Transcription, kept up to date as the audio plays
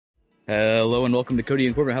Hello and welcome to Cody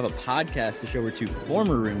and Corbin Have a Podcast, the show where two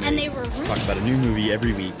former roommates And they were roommates. talk about a new movie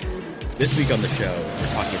every week. This week on the show, we're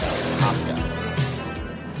talking about Top Gun.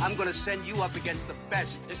 I'm gonna send you up against the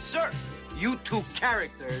best. Yes, sir. You two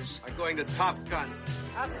characters are going to Top Gun.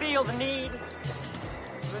 I feel the need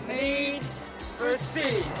for speed. For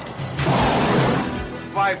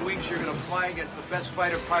 5 weeks, you're gonna fly against the best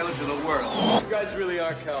fighter pilots in the world. You guys really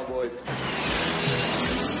are cowboys.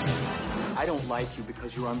 I don't like you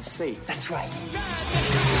because you're unsafe. That's right.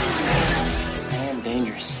 I am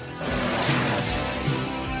dangerous.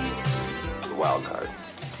 The wild card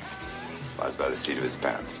flies by the seat of his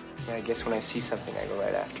pants. Yeah, I guess when I see something, I go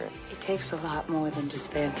right after it. It takes a lot more than just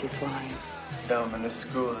fancy flying. Film in this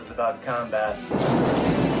school is about combat.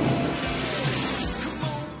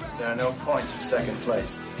 There are no points for second place.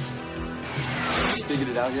 Figured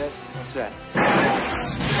it out yet? What's that?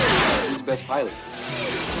 Who's the best pilot?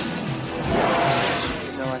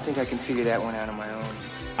 No, I think I can figure that one out on my own.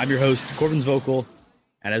 I'm your host, Corbin's Vocal,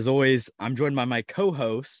 and as always, I'm joined by my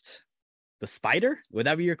co-host, the Spider. Would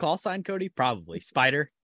that be your call sign, Cody? Probably.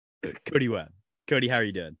 Spider. Cody Webb. Cody, how are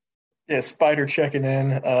you doing? Yeah, Spider checking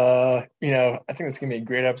in. I think it's gonna be a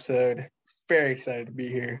great episode. Very excited to be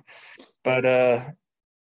here. But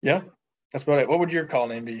yeah, that's about it. What would your call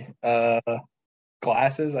name be?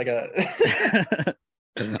 Glasses? I got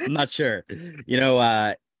I'm not sure.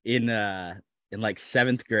 In like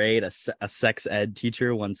seventh grade, a sex ed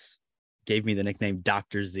teacher once gave me the nickname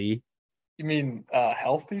Dr. Z. You mean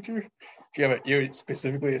health teacher? Do you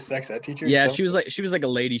specifically a sex ed teacher? Yeah, she was like a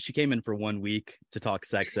lady. She came in for 1 week to talk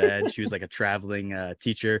sex ed. She was like a traveling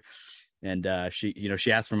teacher, and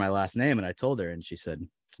she asked for my last name, and I told her, and she said,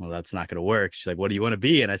 "Well, that's not going to work." She's like, "What do you want to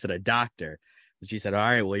be?" And I said, "A doctor." And she said, "All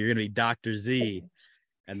right, well, you're going to be Dr. Z."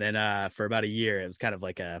 And then for about a year, it was kind of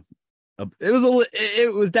like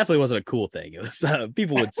it was definitely wasn't a cool thing. It was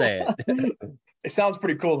people would say it. It sounds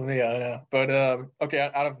pretty cool to me. I don't know, but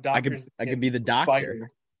okay. Out of doctors, I could be the doctor.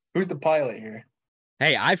 Spider. Who's the pilot here?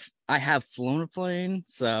 Hey, I have flown a plane,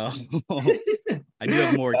 so I do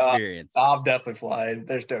have more experience. I'll definitely fly.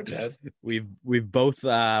 There's no chance. We've both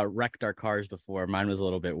wrecked our cars before. Mine was a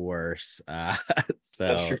little bit worse. So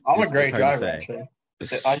that's true. I'm a great driver. Actually,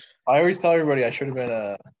 I always tell everybody I should have been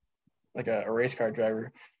a race car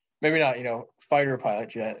driver. Maybe not, fighter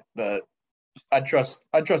pilot yet, but I'd trust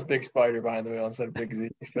Big Spider behind the wheel instead of Big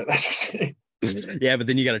Z. But that's just me. Yeah, but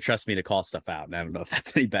then you got to trust me to call stuff out, and I don't know if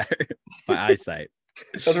that's any better. My eyesight.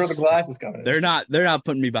 That's where the glasses come in. They're not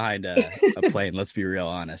putting me behind a plane. Let's be real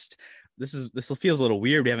honest. This feels a little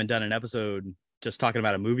weird. We haven't done an episode just talking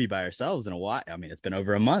about a movie by ourselves in a while. I mean, it's been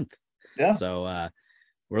over a month. Yeah. So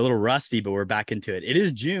we're a little rusty, but we're back into it. It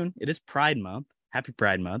is June. It is Pride Month. Happy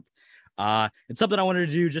Pride Month. And something I wanted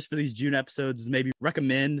to do just for these June episodes is maybe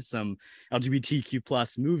recommend some LGBTQ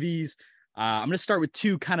plus movies. I'm going to start with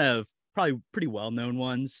two kind of probably pretty well-known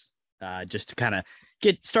ones, just to kind of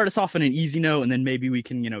start us off on an easy note, and then maybe we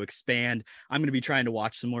can, expand. I'm going to be trying to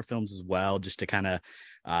watch some more films as well, just to kind of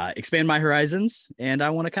expand my horizons. And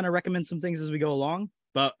I want to kind of recommend some things as we go along,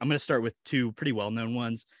 but I'm going to start with two pretty well-known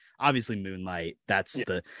ones. Obviously Moonlight. That's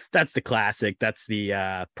the classic. That's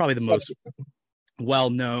the probably the most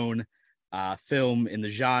well-known film in the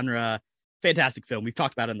genre. Fantastic film. We've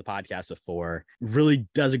talked about it in the podcast before. Really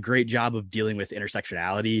does a great job of dealing with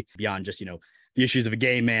intersectionality beyond just, the issues of a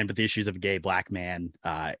gay man, but the issues of a gay Black man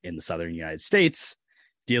in the Southern United States,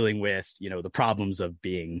 dealing with, the problems of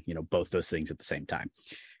being, both those things at the same time.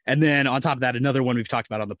 And then on top of that, another one we've talked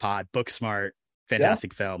about on the pod, Booksmart,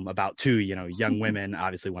 fantastic film about two, young women,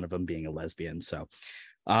 obviously one of them being a lesbian. So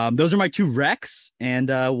those are my two recs, and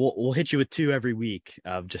we'll hit you with two every week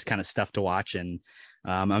of just kind of stuff to watch, and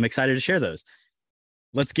I'm excited to share those.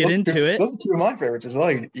 Let's get into it. Those are two of my favorites as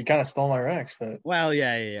well. You kind of stole my recs, but well,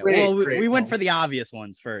 yeah. Great, well, we went for the obvious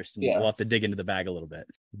ones first, and we'll have to dig into the bag a little bit.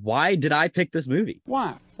 Why did I pick this movie?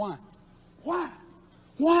 Why?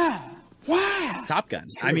 Top Gun.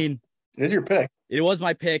 I mean, it is your pick. It was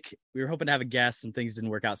my pick. We were hoping to have a guest. Some things didn't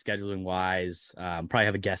work out scheduling wise. Probably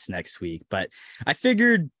have a guest next week, but I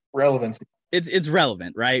figured relevancy. It's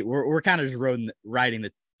relevant, right? We're kind of just riding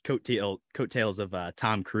the coattails of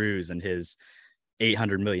Tom Cruise and his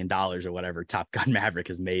 $800 million or whatever Top Gun Maverick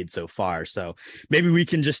has made so far. So maybe we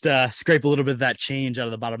can just scrape a little bit of that change out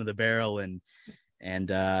of the bottom of the barrel and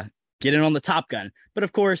get in on the Top Gun. But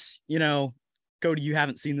of course, Cody, you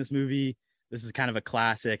haven't seen this movie. This is kind of a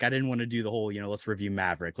classic. I didn't want to do the whole, let's review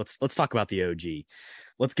Maverick. Let's talk about the OG.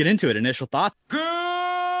 Let's get into it. Initial thoughts. Good morning,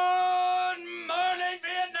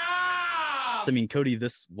 Vietnam! I mean, Cody,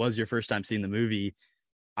 this was your first time seeing the movie.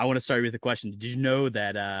 I want to start with a question. Did you know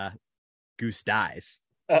that Goose dies?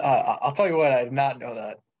 I'll tell you what, I did not know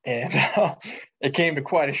that. and it came to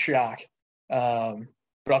quite a shock.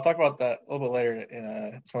 But I'll talk about that a little bit later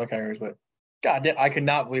in some other categories. But God, I could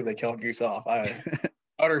not believe they killed Goose off.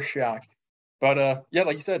 Utter shock. But yeah,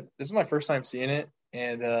 like you said, this is my first time seeing it,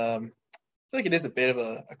 and I feel like it is a bit of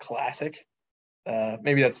a classic.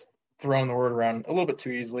 Maybe that's throwing the word around a little bit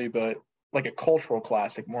too easily, but like a cultural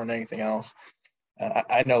classic more than anything else.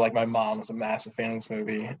 I know, like, my mom was a massive fan of this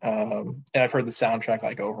movie, and I've heard the soundtrack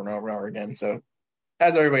like over and over and over again. So,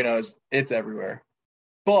 as everybody knows, it's everywhere.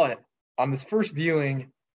 But on this first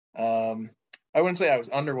viewing, I wouldn't say I was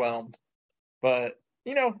underwhelmed, but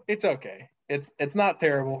it's okay. It's not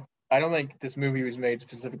terrible. I don't think this movie was made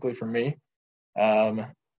specifically for me,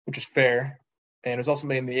 which is fair, and it was also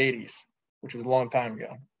made in the '80s, which was a long time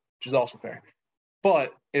ago, which is also fair.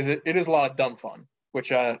 But it is a lot of dumb fun,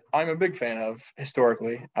 which I'm a big fan of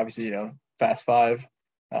historically. Obviously, Fast Five,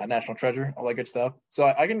 National Treasure, all that good stuff. So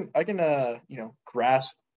I can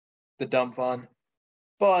grasp the dumb fun,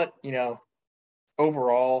 but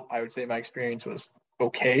overall, I would say my experience was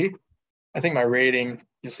okay. I think my rating,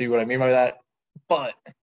 you'll see what I mean by that. But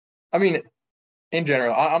I mean, in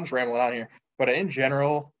general, I'm just rambling on here. But in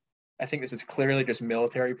general, I think this is clearly just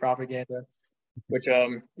military propaganda, which I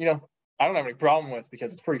don't have any problem with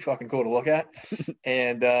because it's pretty fucking cool to look at.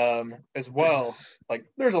 And as well, like,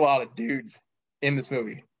 there's a lot of dudes in this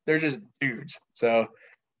movie. There's just dudes. So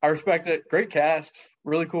I respect it. Great cast.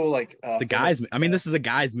 Really cool. Like, it's a guy's. I mean, this is a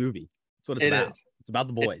guy's movie. That's what it's about. It's about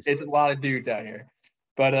the boys. It's a lot of dudes out here.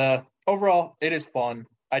 But overall, it is fun.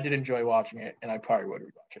 I did enjoy watching it, and I probably would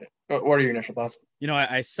rewatch it. What are your initial thoughts?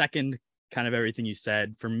 I second kind of everything you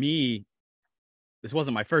said. For me, this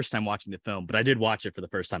wasn't my first time watching the film, but I did watch it for the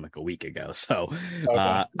first time like a week ago. So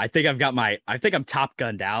okay. I think I'm Top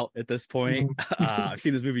Gunned out at this point. I've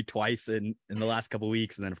seen this movie twice in the last couple of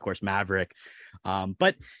weeks, and then of course Maverick.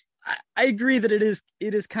 But I agree that it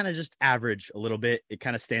is kind of just average a little bit. It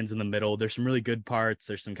kind of stands in the middle. There's some really good parts.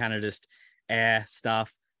 There's some kind of just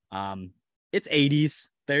stuff. It's 80s.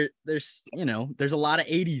 There's a lot of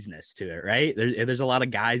 80s-ness to it, right? There's a lot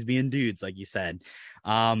of guys being dudes, like you said.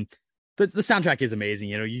 The soundtrack is amazing.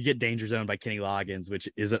 You get Danger Zone by Kenny Loggins, which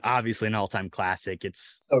is obviously an all-time classic.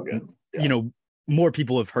 It's so good. Yeah. More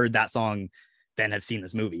people have heard that song than have seen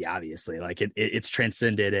this movie, obviously. Like it's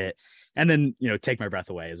transcended it. And then, Take My Breath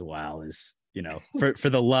Away as well is, for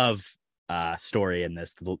the love story in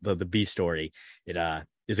this, the B story, it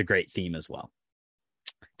is a great theme as well.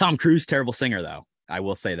 Tom Cruise, terrible singer, though. I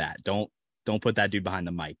will say that. Don't put that dude behind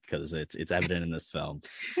the mic because it's evident in this film.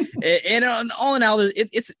 And all in all,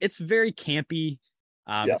 it's very campy.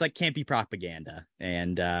 It's like campy propaganda.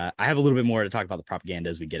 And I have a little bit more to talk about the propaganda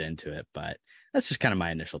as we get into it, but that's just kind of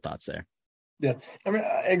my initial thoughts there. Yeah, I mean,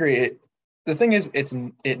 I agree. The thing is,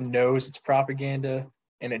 it knows it's propaganda,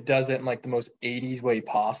 and it does it in like the most 80s way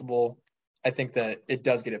possible. I think that it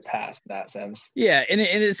does get it past in that sense. Yeah, and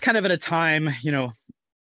it's kind of at a time,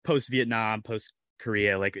 post-Vietnam,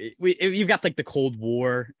 post-Korea, like you've got like the Cold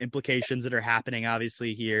War implications that are happening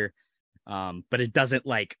obviously here, but it doesn't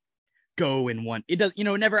like go in one. It does, it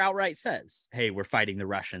never outright says, "Hey, we're fighting the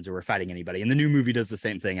Russians" or "we're fighting anybody." And the new movie does the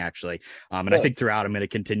same thing actually. And I think throughout I'm going to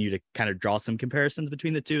continue to kind of draw some comparisons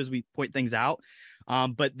between the two as we point things out.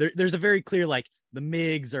 But there's a very clear, like, the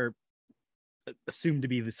MiGs are assumed to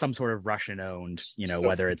be some sort of Russian owned,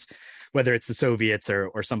 whether it's the Soviets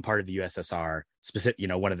or some part of the USSR, specific,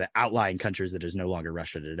 one of the outlying countries that is no longer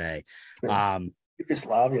Russia today.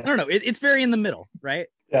 Yugoslavia. I don't know. It's very in the middle, right?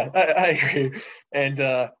 Yeah, I agree. And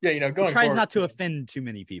going it tries forward, not to offend too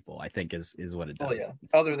many people, I think is what it does. Oh yeah,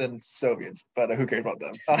 other than Soviets, but who cares about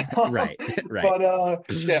them? Right.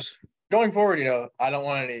 But going forward, I don't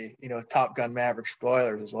want any Top Gun Maverick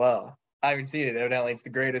spoilers as well. I haven't seen it. Evidently, it's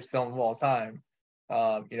the greatest film of all time.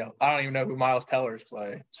 I don't even know who Miles Teller's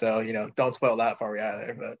play, so don't spoil that for me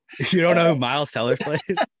either. But you don't know who Miles Teller plays?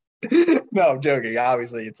 No, I'm joking.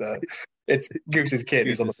 Obviously, it's Goose's kid.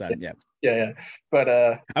 Goose's son. Yeah. But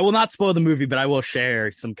I will not spoil the movie, but I will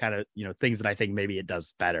share some kind of things that I think maybe it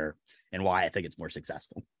does better and why I think it's more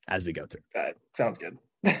successful as we go through. Sounds good.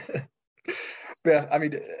 Yeah, I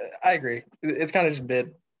mean, I agree. It's kind of just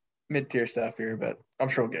mid-tier stuff here, but I'm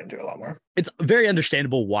sure we'll get into it a lot more. It's very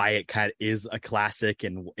understandable why it kind of is a classic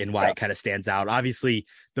and why it kind of stands out. Obviously,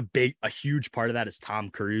 a huge part of that is Tom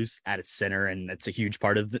Cruise at its center, and it's a huge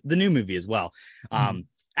part of the new movie as well.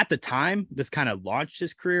 At the time, this kind of launched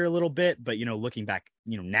his career a little bit, but looking back,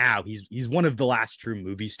 now he's one of the last true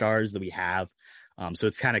movie stars that we have. So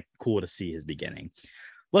it's kind of cool to see his beginning.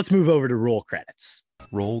 Let's move over to roll credits.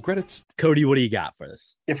 Roll credits. Cody, what do you got for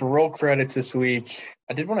this? Yeah, for roll credits this week,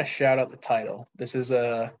 I did want to shout out the title. This is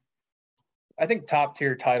I I think top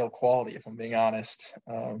tier title quality, if I'm being honest.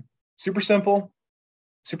 Super simple,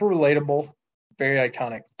 super relatable, very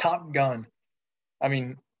iconic. Top Gun. I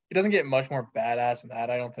mean, it doesn't get much more badass than that,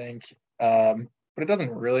 I don't think. But it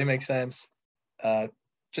doesn't really make sense.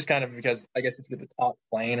 Just kind of because I guess if you're the top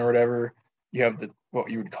plane or whatever, you have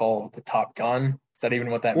what you would call the Top Gun. Is that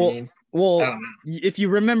even what that means? Well, if you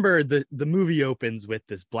remember, the movie opens with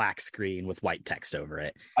this black screen with white text over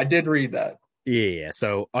it. I did read that. Yeah.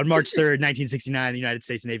 So on March 3rd, 1969, the United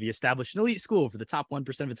States Navy established an elite school for the top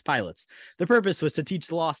 1% of its pilots. The purpose was to teach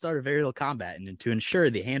the lost art of aerial combat and to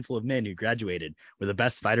ensure the handful of men who graduated were the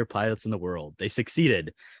best fighter pilots in the world. They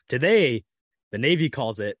succeeded. Today, the Navy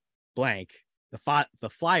calls it blank. The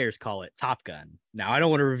Flyers call it Top Gun. Now, I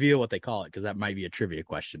don't want to reveal what they call it because that might be a trivia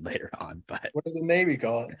question later on. But what does the Navy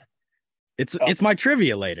call it? It's my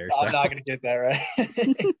trivia later. I'm not going to get that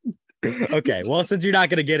right. Okay, well, since you're not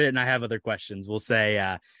going to get it and I have other questions, we'll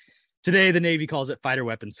say today the Navy calls it Fighter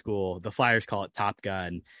Weapons School. The Flyers call it Top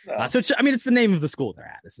Gun. So it's the name of the school they're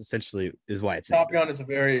at. This essentially is why it's Top Gun is a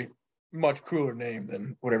very much cooler name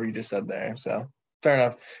than whatever you just said there. So fair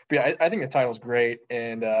enough. But yeah, I think the title's great,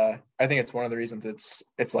 and I think it's one of the reasons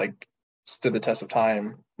it's like stood the test of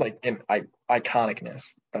time, like in iconicness.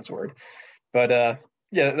 That's a word. But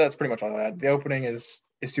yeah, that's pretty much all I had. The opening is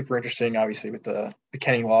super interesting, obviously, with the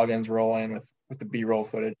Kenny Loggins rolling with the B-roll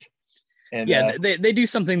footage. And yeah, they do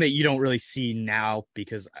something that you don't really see now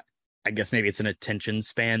because I guess maybe it's an attention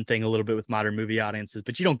span thing a little bit with modern movie audiences,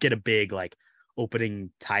 but you don't get a big like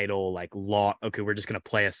opening title like okay, we're just gonna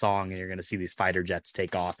play a song and you're gonna see these fighter jets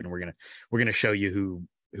take off and we're gonna show you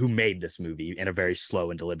who made this movie in a very slow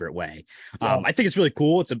and deliberate way. Yeah. I think it's really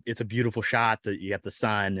cool. It's a beautiful shot that you got the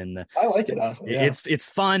sun and I like it, honestly. Yeah. It's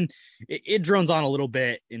fun. It drones on a little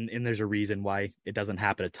bit and there's a reason why it doesn't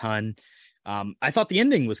happen a ton. I thought the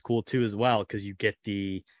ending was cool too as well because you get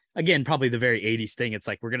again, probably the very 80s thing. It's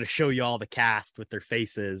like, we're going to show you all the cast with their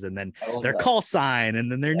faces and then their call sign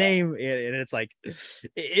and then their name. And it's like,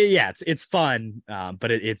 it's fun.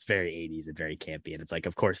 But it's very 80s and very campy. And it's like,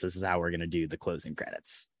 of course, this is how we're going to do the closing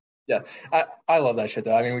credits. Yeah. I love that shit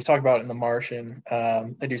though. I mean, we talked about it in The Martian.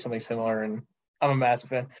 They do something similar and I'm a massive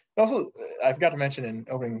fan. But also, I forgot to mention in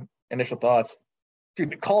opening initial thoughts, dude,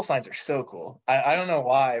 the call signs are so cool. I don't know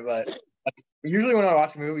why, but usually when I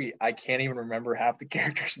watch a movie, I can't even remember half the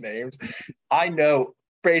characters' names. I know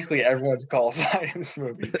basically everyone's call sign in this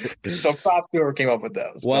movie. So props to whoever came up with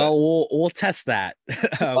those. Well, we'll test that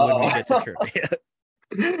when we get to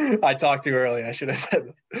trivia. I talked too early. I should have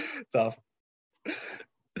said tough.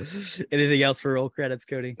 Anything else for roll credits,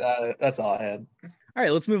 Cody? That's all I had. All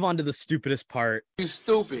right, let's move on to the stupidest part. You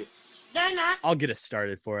stupid. I'll get us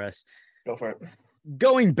started for us. Go for it.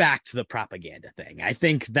 Going back to the propaganda thing, I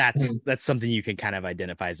think that's something you can kind of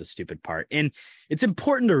identify as a stupid part. And it's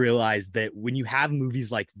important to realize that when you have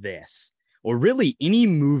movies like this, or really any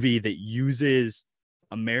movie that uses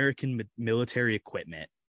American military equipment,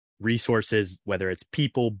 resources, whether it's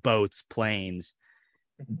people, boats, planes,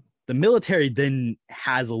 the military then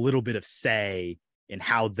has a little bit of say in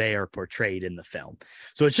how they are portrayed in the film.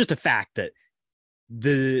 So it's just a fact that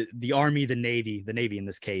the Army, the Navy in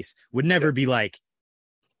this case, would never be like,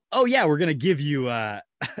 oh yeah, we're gonna give you a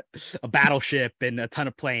battleship and a ton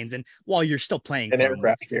of planes, and while you're still playing an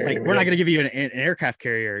aircraft carrier, like, we're not gonna give you an aircraft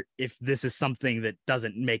carrier if this is something that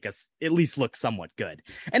doesn't make us at least look somewhat good.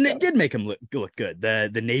 And it did make them look good.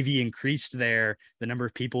 The Navy increased the number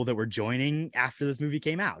of people that were joining after this movie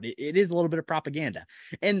came out. It is a little bit of propaganda,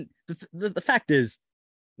 and the fact is,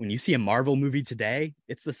 when you see a Marvel movie today,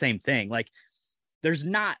 it's the same thing. Like, there's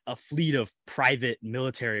not a fleet of private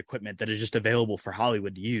military equipment that is just available for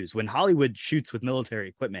Hollywood to use. When Hollywood shoots with military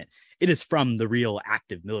equipment, it is from the real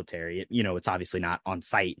active military. It's obviously not on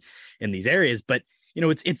site in these areas, but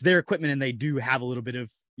it's their equipment and they do have a little bit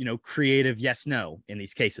of, creative yes, no in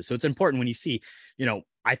these cases. So it's important when you see,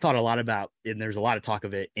 I thought a lot about, and there's a lot of talk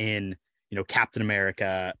of it in, Falcon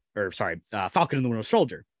and the Winter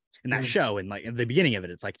Soldier in that show. And like at the beginning of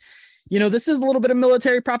it, it's like, this is a little bit of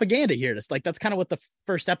military propaganda here. Just like, that's kind of what the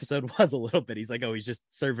first episode was a little bit. He's like, oh, he's just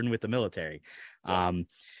serving with the military.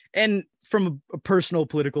 And from a personal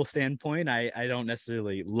political standpoint, I don't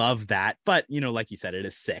necessarily love that, but like you said, it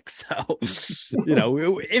is sick. So,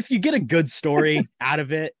 if you get a good story out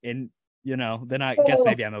of it and, then I guess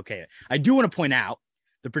maybe I'm okay. I do want to point out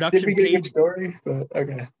the production. Did we get a good story? But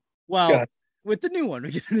okay. Well, with the new one,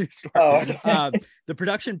 we get a new story. The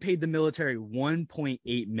production paid the military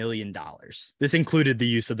 $1.8 million. This included the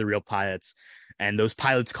use of the real pilots, and those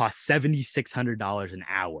pilots cost $7,600 an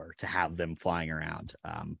hour to have them flying around,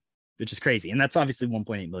 which is crazy. And that's obviously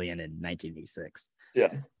 $1.8 million in 1986.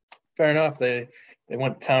 Yeah. fair enough. They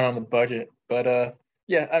went to town on the budget, but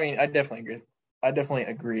yeah, I mean, I definitely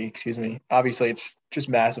agree. Excuse me. Obviously, it's just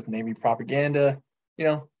massive Navy propaganda.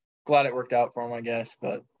 Glad it worked out for him, I guess,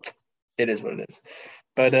 but it is what it is.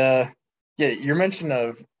 But yeah, your mention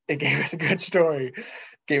of it gave us a good story.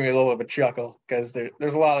 Gave me a little bit of a chuckle because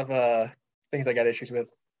there's a lot of things I got issues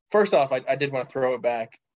with. First off, I did want to throw it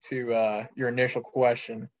back to your initial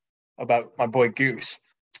question about my boy Goose.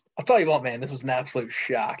 I'll tell you what, man, this was an absolute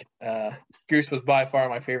shock. Goose was by far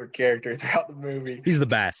my favorite character throughout the movie. He's the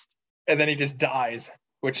best. And then he just dies,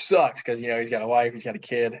 which sucks because, he's got a wife, he's got a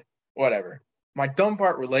kid, whatever. My dumb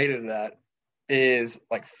part related to that is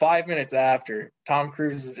like 5 minutes after, Tom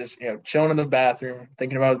Cruise is just, chilling in the bathroom,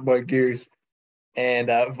 thinking about his boy Goose. And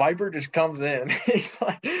Viper just comes in. he's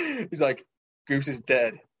like, Goose is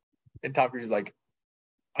dead. And Tom Cruise is like,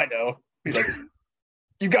 I know. He's like,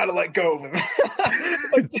 you got to let go of him.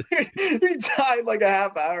 Like, dude, he died like a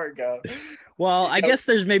half hour ago. Well, I guess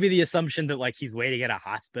there's maybe the assumption that like he's waiting at a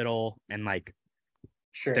hospital and like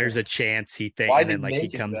there's a chance he thinks and like he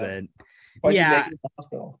comes in. Why is he naked in the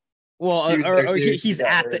hospital? Well, he's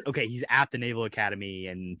at the Naval Academy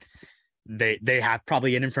and they have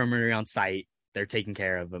probably an infirmary on site. They're taking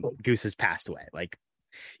care of him. Goose has passed away. Like,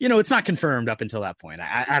 it's not confirmed up until that point.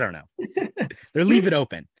 I don't know. They leave it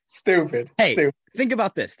open. Stupid. Hey, think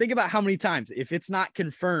about this. Think about how many times, if it's not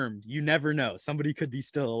confirmed, you never know. Somebody could be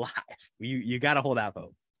still alive. You got to hold out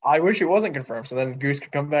hope. I wish it wasn't confirmed, so then Goose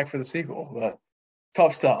could come back for the sequel. But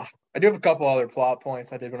tough stuff. I do have a couple other plot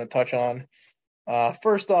points I did want to touch on.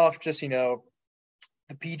 First off, just, the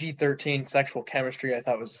PG-13 sexual chemistry I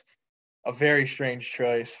thought was a very strange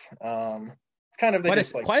choice. It's kind of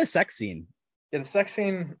quite a sex scene. Yeah, the sex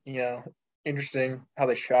scene, interesting how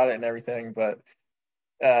they shot it and everything, but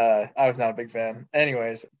I was not a big fan.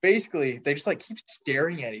 Anyways, basically they just like keep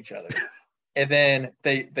staring at each other, and then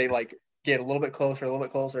they like get a little bit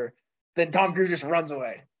closer. Then Tom Cruise just runs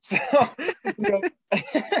away. So I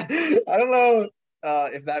don't know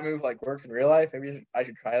if that move like works in real life. Maybe I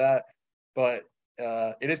should try that. But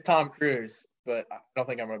it is Tom Cruise, but I don't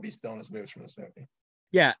think I'm going to be stealing his moves from this movie.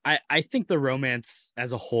 Yeah, I think the romance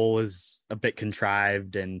as a whole is a bit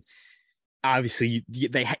contrived, and obviously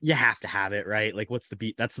you have to have it, right? Like, what's the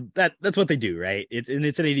beat? That's what they do, right? It's an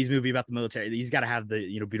 80s movie about the military. He's got to have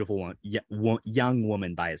the beautiful young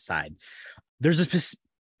woman by his side. There's a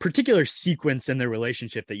particular sequence in their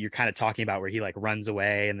relationship that you're kind of talking about where he like runs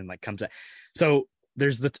away and then like comes back. So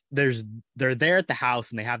they're there at the house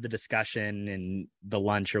and they have the discussion and the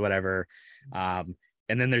lunch or whatever.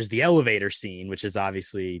 And then there's the elevator scene, which is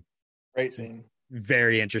obviously great scene,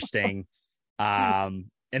 very interesting. And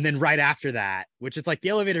then right after that, which is like the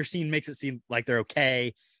elevator scene makes it seem like they're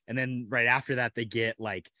okay. And then right after that, they get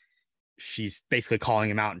like, she's basically calling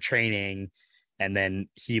him out in training. And then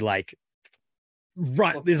he like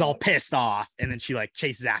is all pissed off. And then she like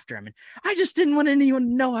chases after him. And I just didn't want anyone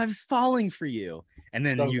to know I was falling for you. And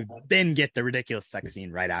then then get the ridiculous sex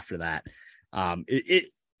scene right after that.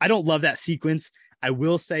 I don't love that sequence. I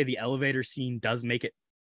will say the elevator scene does make it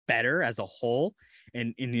better as a whole.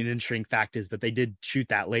 And an interesting fact is that they did shoot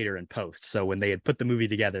that later in post. So when they had put the movie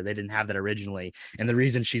together, they didn't have that originally. And the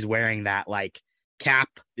reason she's wearing that like cap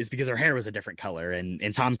is because her hair was a different color.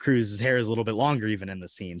 And Tom Cruise's hair is a little bit longer even in the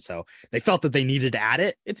scene. So they felt that they needed to add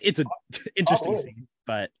it. It's an interesting scene,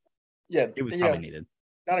 but yeah, it was probably needed.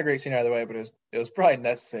 Not a great scene either way, but it was probably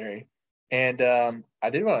necessary. And I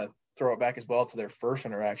did want to throw it back as well to their first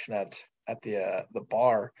interaction at the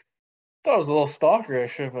bar. Thought it was a little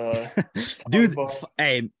stalkerish of a dude.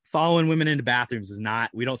 Hey, following women into bathrooms is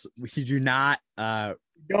not. We do not. Don't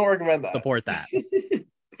recommend that. Support that.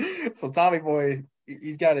 So Tommy Boy,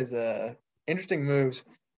 he's got his interesting moves,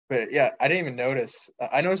 but yeah, I didn't even notice.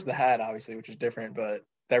 I noticed the hat obviously, which is different, but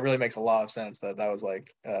that really makes a lot of sense that was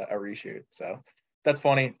like a reshoot. So that's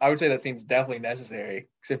funny. I would say that scene's definitely necessary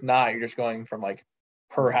because if not, you're just going from like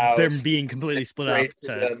her house, they're being completely split up to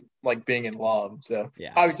them, like being in love. So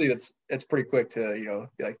yeah, obviously it's pretty quick to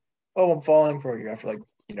be like, oh, I'm falling for you after like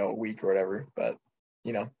a week or whatever. But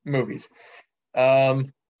movies.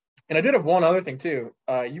 And I did have one other thing too.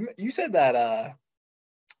 You said that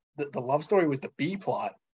the love story was the B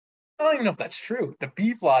plot. I don't even know if that's true. The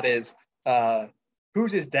B plot is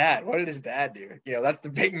who's his dad? What did his dad do? That's the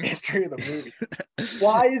big mystery of the movie.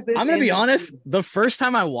 Why is this? I'm gonna be honest. The first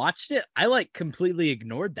time I watched it, I like completely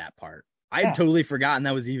ignored that part. I had totally forgotten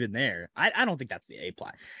that was even there. I don't think that's the A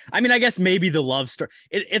plot. I mean, I guess maybe the love story.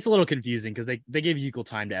 It's a little confusing because they gave equal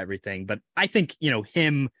time to everything. But I think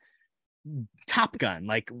him Top Gun.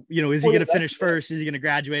 Like, you know, is he going to finish first? Is he going to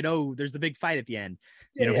graduate? Oh, there's the big fight at the end.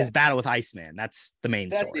 His battle with Iceman. That's the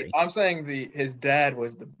main story. I'm saying his dad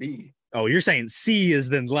was the B. Oh, you're saying C is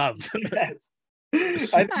then love. Yes. I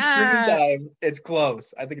think screen time, it's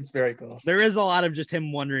close. I think it's very close. There is a lot of just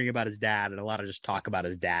him wondering about his dad and a lot of just talk about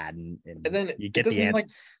his dad. And then you get the answer,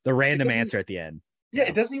 the random answer at the end. Yeah,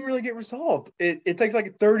 it doesn't even really get resolved. It takes like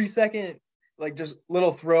a 30-second, like just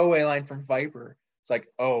little throwaway line from Viper. It's like,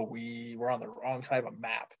 oh, we were on the wrong side of a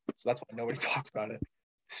map. So that's why nobody talks about it.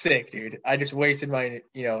 Sick, dude. I just wasted my,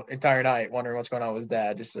 entire night wondering what's going on with his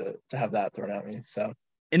dad just to have that thrown at me. So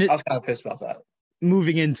I was kind of pissed about that.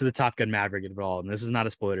 Moving into the Top Gun Maverick of it all, and this is not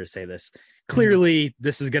a spoiler to say this, clearly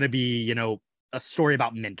this is going to be, a story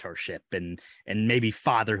about mentorship and maybe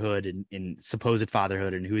fatherhood and supposed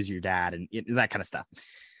fatherhood and who is your dad and that kind of stuff.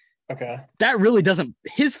 Okay. That really doesn't,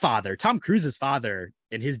 his father, Tom Cruise's father,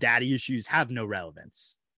 and his daddy issues have no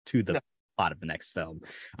relevance to the plot of the next film.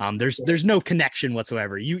 There's no connection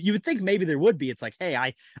whatsoever. You would think maybe there would be. It's like,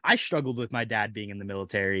 hey, I struggled with my dad being in the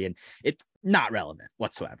military, and it's not relevant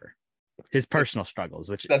whatsoever. His personal struggles,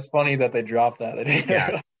 which that's funny that they dropped that.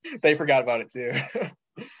 Yeah. They forgot about it too.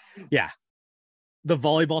 Yeah. The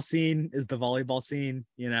volleyball scene is the volleyball scene,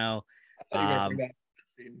 The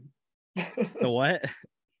what?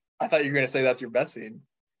 I thought you were going to say that's your best scene.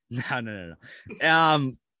 No.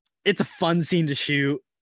 It's a fun scene to shoot.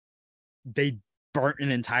 They burnt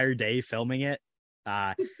an entire day filming it.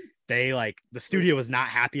 The studio was not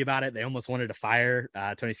happy about it. They almost wanted to fire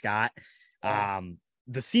Tony Scott.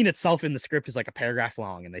 The scene itself in the script is like a paragraph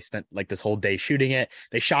long, and they spent like this whole day shooting it.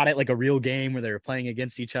 They shot it like a real game where they were playing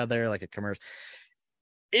against each other, like a commercial.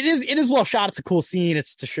 It is well shot. It's a cool scene.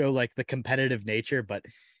 It's to show like the competitive nature, but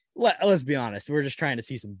let's be honest, we're just trying to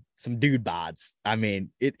see some dude bods. I mean,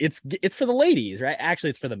 it's for the ladies, right? Actually,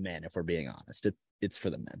 it's for the men. If we're being honest, it's for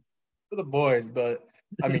the men, for the boys. But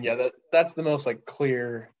I mean, yeah, that's the most like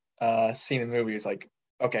clear scene in the movie. Is like,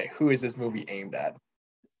 okay, who is this movie aimed at?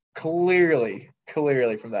 Clearly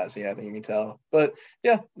from that scene, I think you can tell. But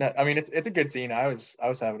yeah, I mean, it's a good scene. I was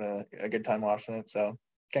having a good time watching it, so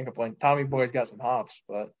can't complain. Tommy Boy's got some hops,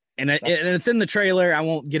 but and it's in the trailer. I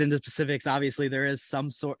won't get into specifics. Obviously, there is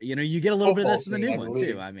some sort. You get a little bit of this in the new one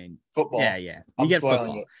too. I mean, football. Yeah. You get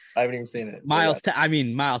football. It. I haven't even seen it.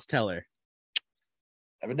 Miles Teller.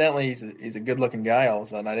 Evidently, he's a good-looking guy. All of a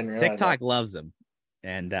sudden, I didn't realize. TikTok loves him.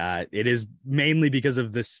 And it is mainly because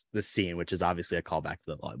of this scene, which is obviously a callback to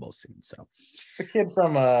the volleyball scene. So the kid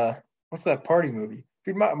from what's that party movie?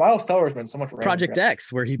 Dude, Miles Teller has been so much Project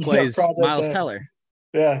X, where he plays Miles Teller.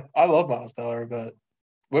 Yeah, I love Miles Teller, but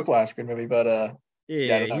Whiplash, good movie. But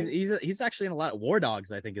he's actually in a lot of War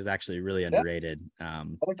Dogs. I think is actually really underrated. I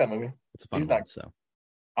like that movie. It's a fun one. So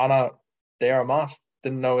Anna de Armas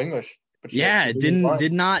didn't know English.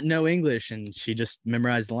 Did not know English, and she just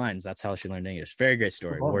memorized the lines. That's how she learned English. Very great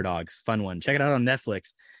story. War Dogs, fun one. Check it out on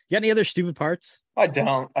Netflix. You got any other stupid parts? I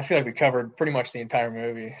don't. I feel like we covered pretty much the entire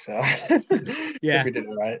movie. So yeah, we did it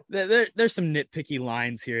right. There's some nitpicky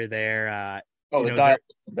lines here or there. The dialogue's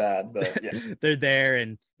bad, but yeah, they're there.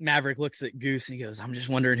 And Maverick looks at Goose and he goes, "I'm just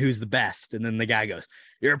wondering who's the best." And then the guy goes,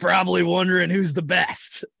 "You're probably wondering who's the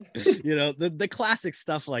best." The classic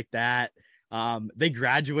stuff like that. They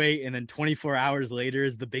graduate, and then 24 hours later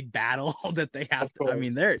is the big battle that they have to. I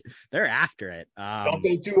mean, they're after it. Don't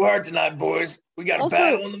go too hard tonight, boys. We got a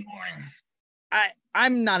battle in the morning.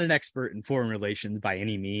 I'm not an expert in foreign relations by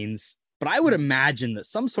any means, but I would imagine that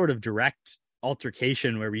some sort of direct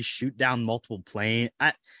altercation where we shoot down multiple planes.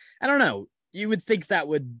 I don't know. You would think that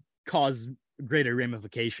would cause greater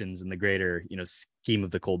ramifications in the greater, scheme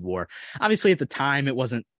of the Cold War. Obviously, at the time, it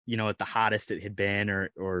wasn't, at the hottest it had been,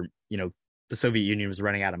 or the Soviet Union was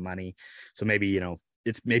running out of money. So maybe,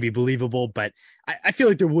 it's maybe believable, but I feel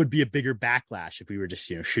like there would be a bigger backlash if we were just,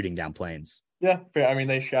 shooting down planes. Yeah. Fair. I mean,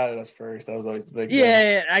 they shot at us first. That was always the big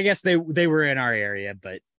thing. I guess they were in our area,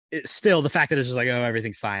 but still the fact that it's just like, oh,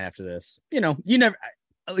 everything's fine after this, you never,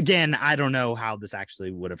 again, I don't know how this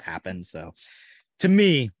actually would have happened. So to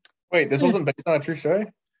me, wait, this wasn't based on a true story?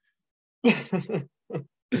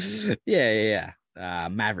 Yeah.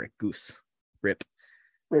 Maverick Goose. Rip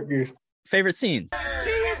Goose. Favorite scene? She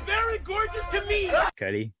is very gorgeous to me.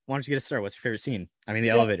 Cody, why don't you get a start? What's your favorite scene? I mean, the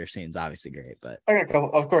elevator scene's obviously great, but I got a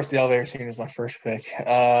couple. Of course, the elevator scene is my first pick.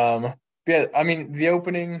 Yeah, I mean, the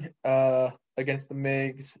opening against the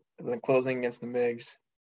MiGs, the closing against the MiGs,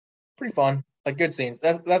 pretty fun. Like, good scenes.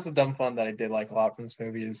 That's the dumb fun that I did like a lot from this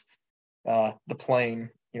movie is the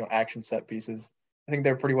plane, action set pieces. I think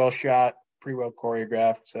they're pretty well shot, pretty well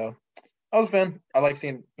choreographed. So I was a fan. I like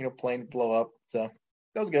seeing plane blow up. So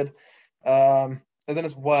that was good. And then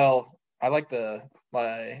as well, I like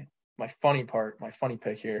my funny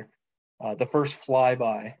pick here, the first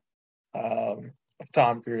flyby of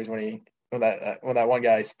Tom Cruise when that one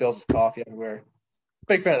guy spills his coffee everywhere.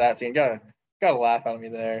 Big fan of that scene. Got a laugh out of me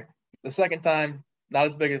there. The second time, not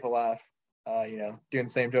as big of a laugh. Doing the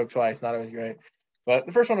same joke twice, not always great. But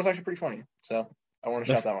the first one was actually pretty funny. So I want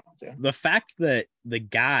to shout that one out too. The fact that the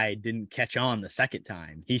guy didn't catch on the second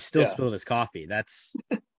time, he still spilled his coffee. That's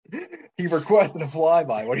he requested a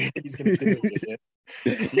flyby. What do you think he's going to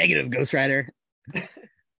do? Negative, Ghost Rider.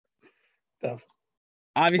 Tough.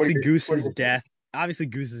 Obviously, Goose's death. Obviously,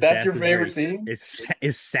 Goose's death. That's your favorite scene?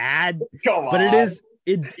 Is sad. Come on. But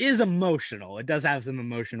it is emotional. It does have some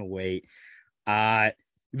emotional weight.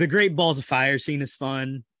 The Great Balls of Fire scene is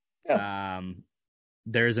fun. Yeah.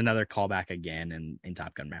 There's another callback again in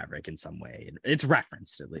Top Gun Maverick in some way. It's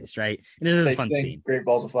referenced at least, right? And it is a fun scene. Great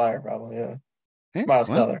Balls of Fire, probably, yeah. Miles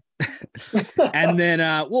Teller. And then,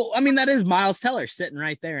 that is Miles Teller sitting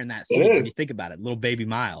right there in that scene. When you think about it, little baby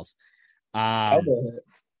Miles. And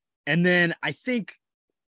then I think,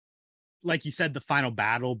 like you said, the final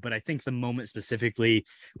battle, but I think the moment specifically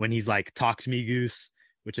when he's like, "Talk to me, Goose,"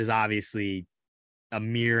 which is obviously a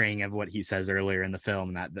mirroring of what he says earlier in the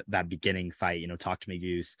film, that beginning fight, "Talk to me,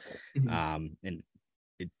 Goose." And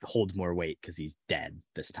it holds more weight because he's dead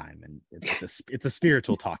this time, and it's a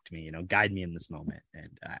spiritual talk to me, guide me in this moment.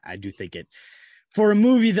 And I do think it, for a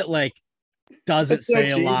movie that like doesn't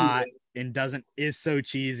say a lot and is so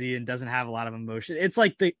cheesy and doesn't have a lot of emotion, it's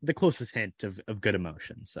like the closest hint of good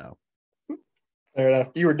emotion. So fair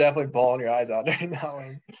enough. You were definitely bawling your eyes out during that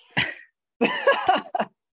one.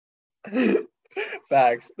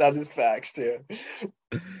 Facts. That is facts too.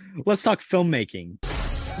 Let's talk filmmaking.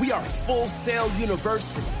 We are Full Sail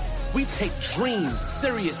University. We take dreams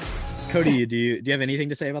seriously. Cody, do you have anything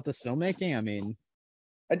to say about this filmmaking? I mean,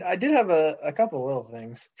 I did have a couple little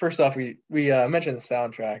things. First off, we mentioned the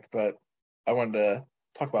soundtrack, but I wanted to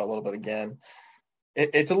talk about it a little bit again.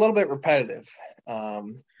 It's a little bit repetitive.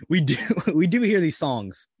 We do hear these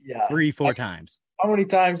songs 3-4 times. How many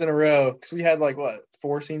times in a row? Because we had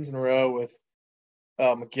 4 scenes in a row with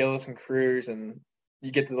McGillis and Cruz, and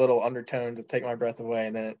you get the little undertones of "Take My Breath Away,"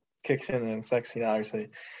 and then it kicks in and sex scene, obviously.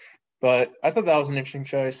 But I thought that was an interesting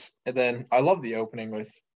choice. And then I love the opening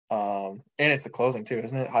with, and it's the closing too,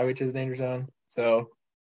 isn't it? "Highway to the Danger Zone." So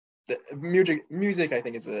the music I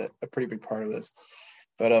think is a pretty big part of this.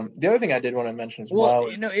 But the other thing I did want to mention as well.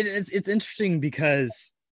 It's interesting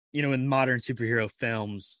because, in modern superhero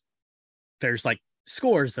films, there's like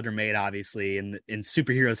scores that are made, obviously, and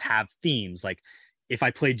superheroes have themes. Like, if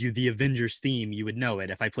I played you the Avengers theme, you would know it.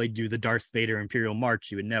 If I played you the Darth Vader Imperial March,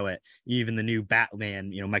 you would know it. Even the new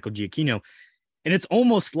Batman, Michael Giacchino. And it's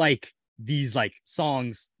almost like these like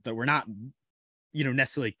songs that were not,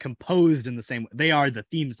 necessarily composed in the same way. They are the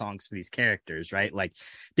theme songs for these characters, right? Like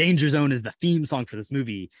Danger Zone is the theme song for this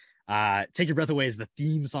movie. Take Your Breath Away is the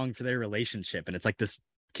theme song for their relationship. And it's like this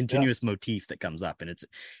continuous motif that comes up. And it's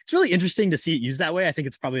really interesting to see it used that way. I think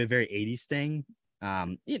it's probably a very 80s thing.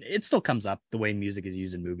 It still comes up. The way music is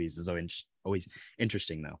used in movies is always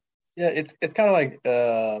interesting, though. Yeah, it's kind of like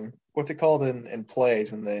what's it called in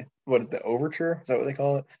plays when what is the overture? Is that what they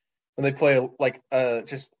call it? When they play like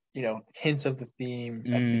just hints of the theme.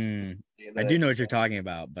 I do know what you're talking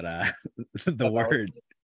about, but the word.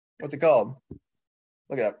 What's it called?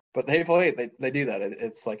 Look it up. But the Hateful Eight, they do that.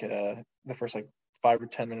 It's like the first 5 or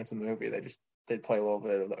 10 minutes of the movie. They play a little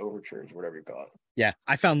bit of the overtures, whatever you call it. Yeah,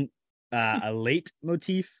 I found a late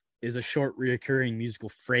motif is a short reoccurring musical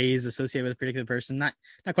phrase associated with a particular person. Not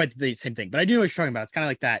quite the same thing, but I do know what you're talking about. It's kind of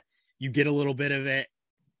like that. You get a little bit of it,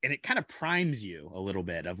 and it kind of primes you a little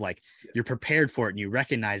bit of you're prepared for it and you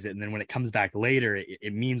recognize it. And then when it comes back later,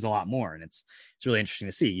 it means a lot more. And it's really interesting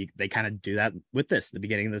to see. They kind of do that with the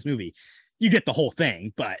beginning of this movie. You get the whole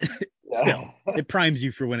thing, but still, it primes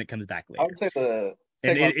you for when it comes back later. I would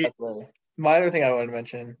say my other thing I wanted to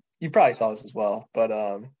mention, you probably saw this as well, but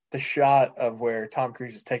the shot of where Tom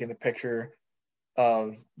Cruise is taking the picture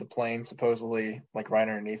of the plane supposedly right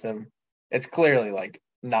underneath him, it's clearly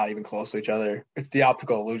not even close to each other. It's the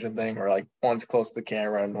optical illusion thing where one's close to the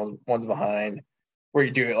camera and one's behind, where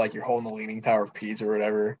you do it you're holding the Leaning Tower of Pisa or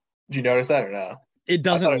whatever. Did you notice that or no? It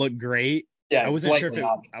doesn't look great. Yeah, I wasn't sure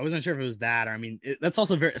if it was that, or that's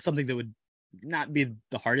also something that would not be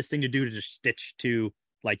the hardest thing to do, to just stitch to.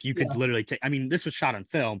 You could literally take. This was shot on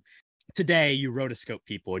film. Today, you rotoscope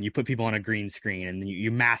people and you put people on a green screen and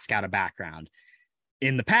you mask out a background.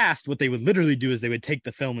 In the past, what they would literally do is they would take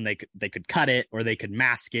the film and they could cut it, or they could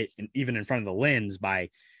mask it, and even in front of the lens by,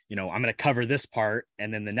 I'm going to cover this part,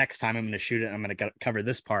 and then the next time I'm going to shoot it, I'm going to cover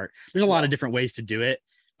this part. There's a lot of different ways to do it.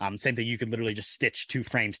 Same thing, you could literally just stitch 2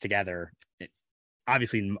 frames together.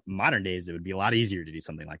 obviously in modern days, it would be a lot easier to do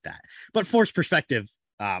something like that. But forced perspective,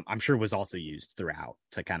 I'm sure was also used throughout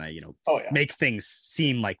to kind of, make things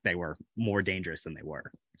seem like they were more dangerous than they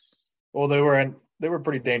were. Well, they were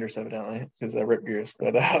pretty dangerous, evidently, because they ripped gears.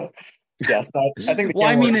 But yeah, I think. Well,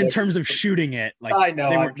 I mean, in terms of shooting it, like I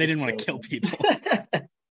know they didn't want to kill people.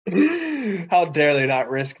 How dare they not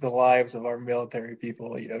risk the lives of our military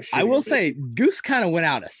people? I will say, Goose kind of went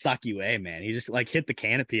out a sucky way, man. He just like hit the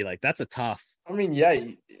canopy. Like that's a tough. I mean, yeah,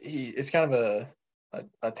 he it's kind of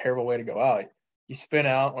a terrible way to go out. You spin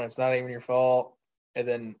out when it's not even your fault, and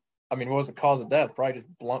then I mean, what was the cause of death? Probably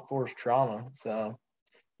just blunt force trauma. So,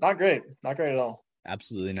 not great at all.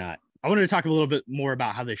 Absolutely not. I wanted to talk a little bit more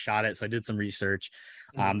about how they shot it. So I did some research.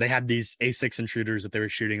 They had these A6 intruders that they were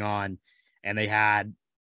shooting on, and they had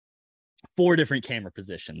 4 different camera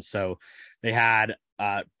positions. So they had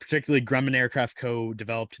particularly Grumman Aircraft Co.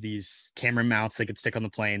 developed these camera mounts they could stick on the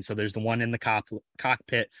plane. So there's the one in the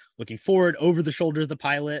cockpit looking forward over the shoulder of the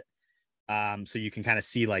pilot. So you can kind of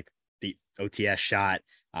see like the OTS shot.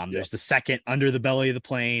 There's the second under the belly of the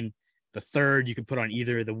plane. The third you can put on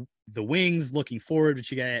either the wings looking forward,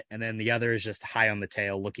 which you get, and then the other is just high on the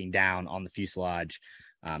tail looking down on the fuselage.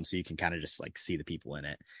 So you can kind of just like see the people in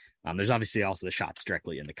it. There's obviously also the shots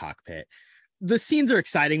directly in the cockpit. The scenes are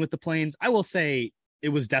exciting with the planes. I will say it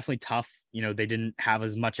was definitely tough. They didn't have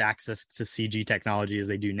as much access to CG technology as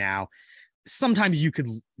they do now. Sometimes you could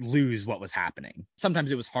lose what was happening.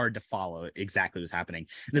 Sometimes it was hard to follow exactly what was happening.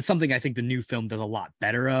 And it's something I think the new film does a lot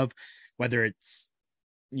better of, whether it's,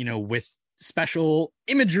 with special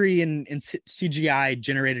imagery and CGI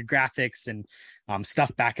generated graphics and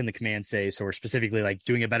stuff back in the command space, or specifically like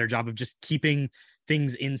doing a better job of just keeping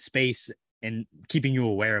things in space and keeping you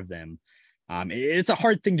aware of them. It's a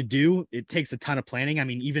hard thing to do. It takes a ton of planning. I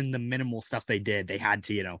mean, even the minimal stuff they did, they had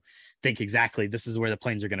to, think exactly this is where the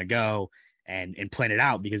planes are going to go and plan it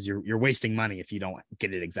out, because you're wasting money if you don't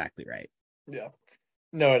get it exactly right. Yeah.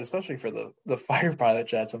 No, and especially for the fighter pilot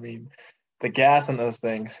jets. I mean, the gas on those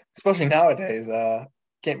things, especially nowadays,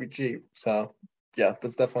 can't be cheap. So yeah,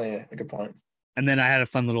 that's definitely a good point. And then I had a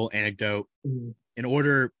fun little anecdote.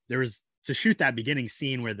 There was to shoot that beginning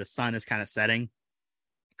scene where the sun is kind of setting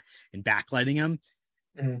and backlighting him.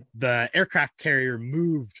 The aircraft carrier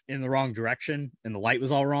moved in the wrong direction and the light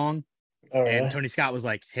was all wrong. And Tony Scott was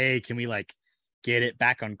like, hey, can we like get it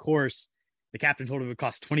back on course? The captain told him it would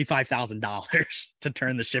cost $25,000 to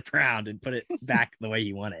turn the ship around and put it back the way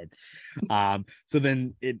he wanted. So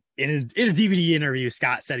then in a DVD interview,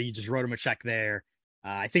 Scott said he just wrote him a check there.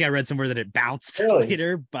 I think I read somewhere that it bounced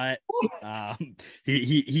later, but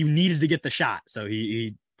he needed to get the shot. So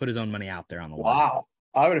he put his own money out there on the line. Wow.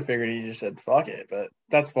 I would have figured he just said, fuck it, but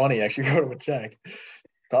that's funny. He actually wrote him a check.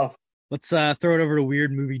 Tough. Let's throw it over to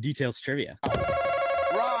weird movie details trivia.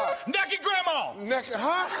 Naked grandma. Naked,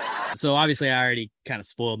 huh? So obviously I already kind of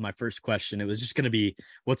spoiled my first question. It was just going to be,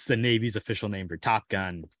 what's the Navy's official name for Top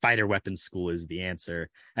Gun? Fighter Weapons School is the answer.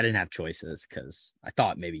 I didn't have choices because I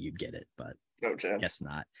thought maybe you'd get it, but no chance. Guess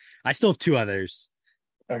not. I still have 2 others.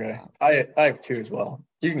 Okay. I have 2 as well.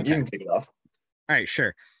 You can take it off. All right,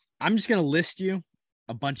 sure. I'm just going to list you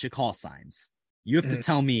a bunch of call signs. You have to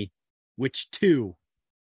tell me which 2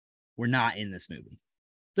 were not in this movie.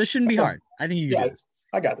 This shouldn't be hard. I think you can do this.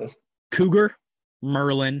 I got this. Cougar,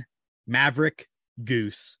 Merlin, Maverick,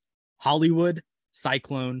 Goose, Hollywood,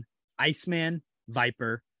 Cyclone, Iceman,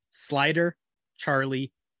 Viper, Slider,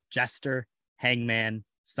 Charlie, Jester, Hangman,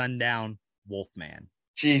 Sundown, Wolfman.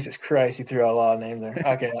 Jesus Christ, you threw out a lot of names there.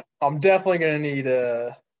 Okay, I'm definitely going to need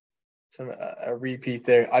a repeat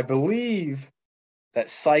there. I believe that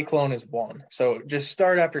Cyclone is 1. So just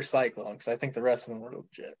start after Cyclone, because I think the rest of them were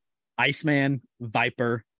legit. Iceman,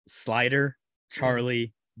 Viper, Slider,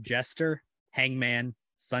 Charlie, Jester, Hangman,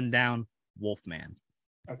 Sundown, Wolfman.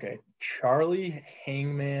 Okay, Charlie,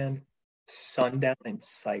 Hangman, Sundown, and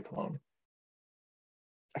Cyclone.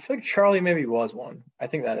 I feel like Charlie maybe was 1. I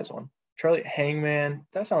think that is 1. Charlie, Hangman,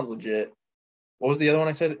 that sounds legit. What was the other one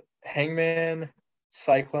I said? Hangman,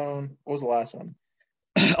 Cyclone. What was the last one?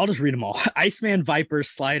 I'll just read them all. Iceman, Viper,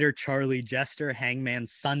 Slider, Charlie, Jester, Hangman,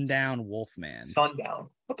 Sundown, Wolfman. Sundown.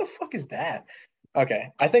 What the fuck is that? Okay,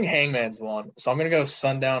 I think Hangman's 1. So I'm going to go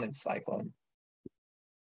Sundown and Cyclone.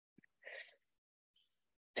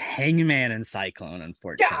 It's Hangman and Cyclone,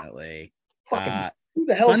 unfortunately. Yeah. Who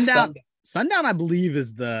the hell Sundown? Sundown, I believe,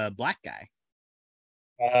 is the black guy.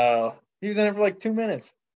 He was in it for like 2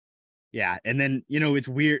 minutes. Yeah, and then, it's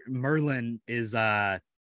weird. Merlin is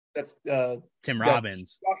That's Tim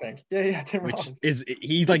Robbins. Shawshank. Yeah, Tim which Robbins. is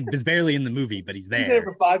is barely in the movie, but he's there. He's there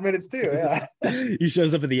for 5 minutes too. Yeah, he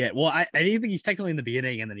shows up at the end. Well, I think he's technically in the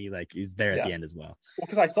beginning, and then he's there at the end as well. Well,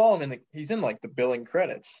 because I saw him he's in like the billing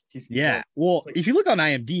credits. He's well, if you look on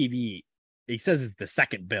IMDb, it says it's the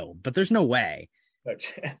second bill, but there's no way. No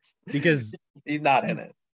chance. Because he's not in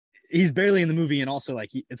it. He's barely in the movie, and also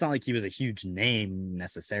like it's not like he was a huge name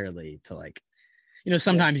necessarily to like,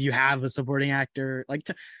 sometimes you have a supporting actor like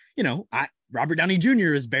Robert Downey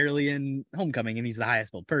Jr. is barely in Homecoming, and he's the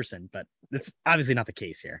highest billed person, but that's obviously not the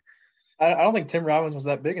case here. I don't think Tim Robbins was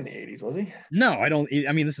that big in the 80s, was he? No, I don't.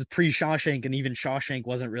 I mean, this is pre-Shawshank, and even Shawshank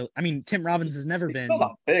wasn't really. I mean, Tim Robbins has never been still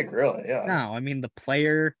not big, really. Yeah. No, I mean, The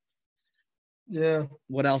Player. Yeah.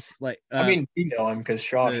 What else? Like, I mean, you know him because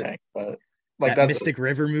Shawshank, but like that Mystic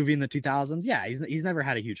River movie in the 2000s. Yeah, he's never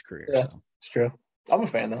had a huge career. Yeah, so. It's true. I'm a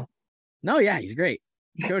fan though. No, yeah, he's great.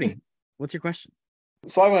 Cody, what's your question?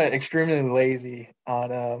 So I went extremely lazy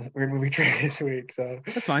on weird movie trivia this week. So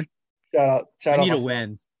that's fine. Shout out. I need a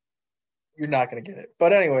win. You're not gonna get it.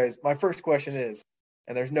 But anyways, my first question is,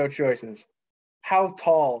 and there's no choices. How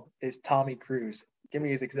tall is Tommy Cruise? Give me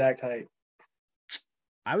his exact height.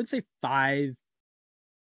 I would say 5'8".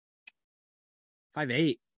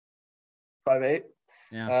 5'8"?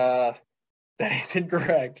 Yeah. That is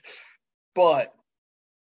incorrect. But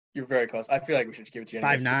you're very close. I feel like we should give it to you.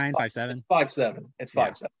 5'9", 5'7". It's 5'7". It's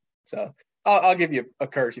 5'7". So I'll give you a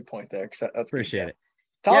courtesy point there. That's appreciate it.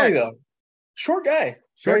 Tommy though, short guy.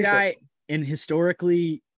 Short guy, and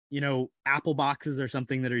historically, apple boxes are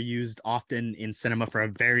something that are used often in cinema for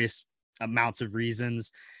various amounts of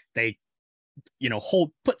reasons. They,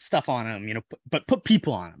 put stuff on them, but put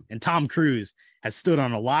people on them. And Tom Cruise has stood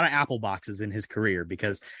on a lot of apple boxes in his career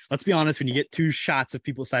because let's be honest, when you get two shots of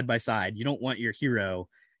people side by side, you don't want your hero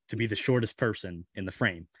to be the shortest person in the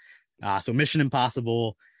frame. So Mission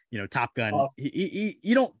Impossible, Top Gun, he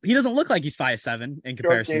doesn't look like he's 5'7" in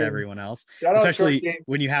comparison to everyone else, especially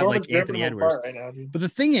when you have like Anthony Edwards. Right now, but the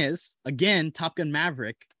thing is, again, Top Gun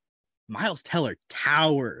Maverick, Miles Teller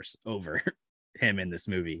towers over him in this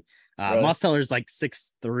movie. Right. Miles Teller's like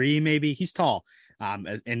 6'3", maybe. He's tall.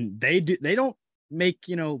 And they don't make,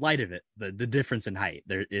 light of it, the difference in height.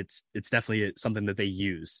 It's definitely something that they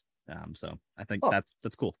use. So I think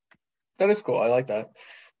that's cool. That is cool. I like that.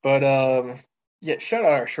 But yeah, shout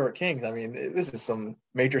out our short kings. I mean, this is some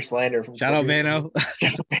major slander from shout out Vano.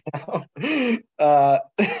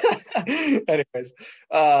 Anyways,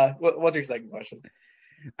 what's your second question?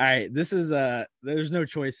 All right, this is there's no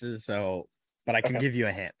choices, but I can give you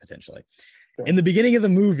a hint potentially. Sure. In the beginning of the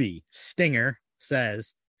movie, Stinger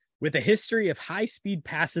says, with a history of high-speed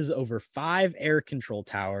passes over 5 air control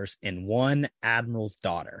towers and 1 admiral's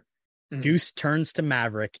daughter, Goose turns to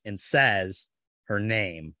Maverick and says her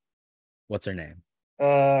name. What's her name?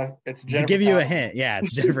 It's Jennifer. To give you a hint, yeah,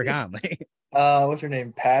 it's Jennifer Connelly. What's her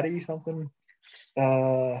name? Patty something?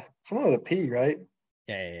 Someone with a P, right?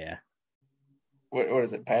 Yeah. What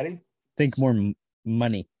is it? Patty? Think more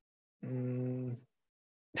money. I feel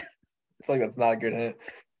like that's not a good hint.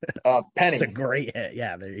 Penny. It's a great hit.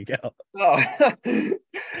 Yeah, there you go. Oh.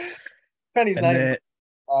 Penny's not.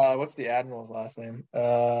 What's the admiral's last name?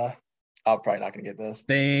 I'm probably not gonna get this.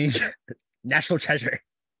 National Treasure.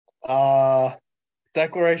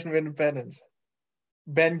 Declaration of Independence.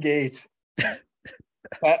 Ben Gates.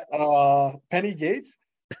 Penny Gates.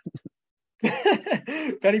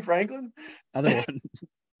 Penny Franklin. Other one.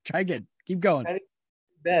 Try again. Keep going. Penny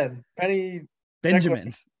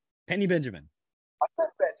Benjamin. Penny Benjamin.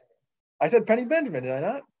 I said Penny Benjamin, did I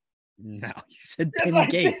not? No, you said Penny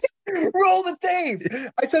Gates. Roll the tape.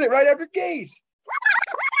 I said it right after Gates.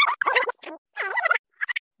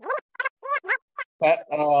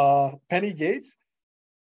 Penny Gates.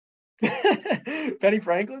 Penny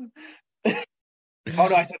Franklin. Oh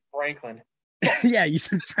no, I said Franklin. Yeah, you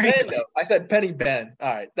said Franklin. Ben, I said Penny Ben.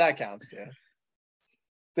 All right, that counts too.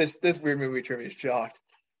 This weird movie trivia is shocked.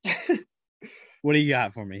 What do you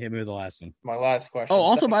got for me? Hit me with the last one. My last question. Oh,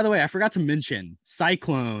 also, by the way, I forgot to mention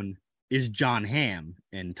Cyclone is John Hamm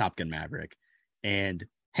in Top Gun Maverick, and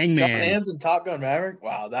Hangman. John Hamm's in Top Gun Maverick.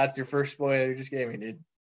 Wow, that's your first spoiler you just gave me, dude.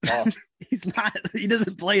 Oh. He's not. He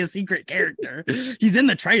doesn't play a secret character. He's in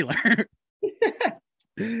the trailer.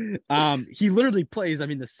 He literally plays.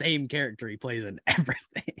 The same character he plays in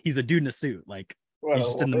everything. He's a dude in a suit. Like he's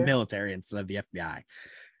just in the military instead of the FBI.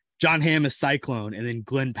 John Hamm is Cyclone, and then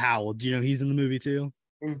Glenn Powell. Do you know he's in the movie too?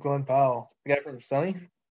 Who's Glenn Powell? The guy from Sunny?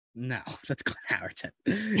 No, that's Glenn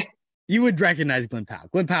Howerton. You would recognize Glenn Powell.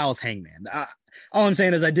 Glenn Powell's Hangman. All I'm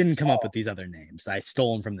saying is I didn't come up with these other names. I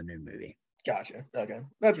stole them from the new movie. Gotcha. Okay.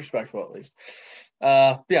 That's respectful at least.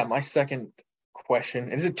 Yeah, my second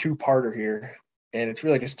question. It is a two-parter here, and it's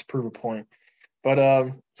really just to prove a point.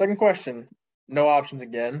 But second question, no options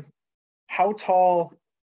again. How tall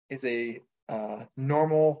is a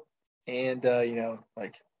normal and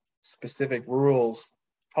like specific rules?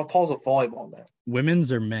 How tall is a volleyball net?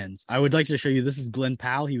 Women's or men's? I would like to show you. This is Glenn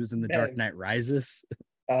Powell. He was in The Dark Knight Rises.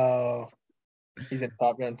 Oh, he's in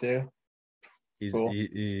Top Gun too. He's cool.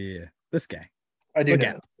 Yeah. This guy. I do Look know.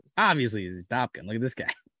 at him. Obviously, he's Top Gun. Look at this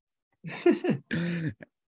guy. He's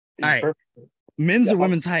All right. perfect. Men's or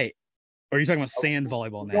women's height? Or are you talking about sand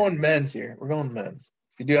volleyball We're net? going men's here. We're going men's.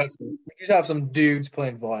 We do have some dudes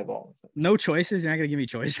playing volleyball. No choices? You're not going to give me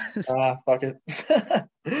choices? Fuck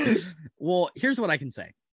it. Well, here's what I can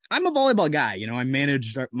say. I'm a volleyball guy. I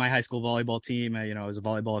managed my high school volleyball team. I was a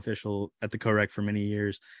volleyball official at the CoRec for many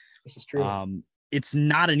years. This is true. It's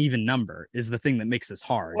not an even number is the thing that makes this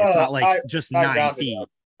hard. Well, it's not like just 9 feet.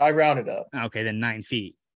 I rounded up. Okay, then 9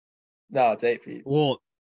 feet. No, it's 8 feet. Well,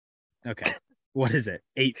 okay. What is it?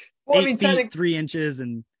 8, Well, 8 feet, 3 inches,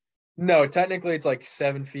 and no, technically it's like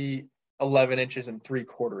 7 feet, 11 inches, and 3/4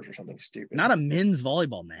 or something stupid. not a men's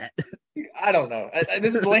volleyball net. I don't know.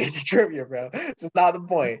 This is lazy trivia, bro. This is not the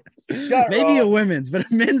point. Maybe a women's, but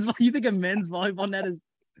a men's. You think a men's volleyball net is?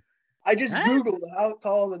 I just Googled how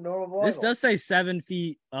tall the normal volleyball. This does say 7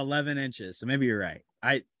 feet, 11 inches. So maybe you're right.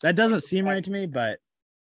 That doesn't seem right to me, but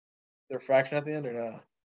Their fraction at the end or no?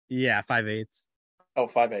 yeah, 5/8. Oh,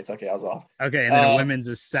 5/8. Okay, I was off. Okay, and then a women's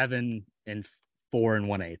is 7 and 4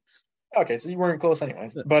 1/8. Okay, so you weren't close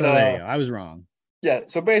anyways. But But there you go. I was wrong. yeah.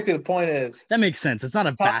 So basically, the point is, That makes sense. It's not a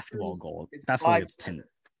Tom basketball Cruise goal. is Basketball 5'7". gets 10.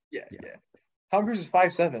 yeah. Yeah. Tom Cruise is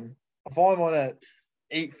 5'7". A volleyball at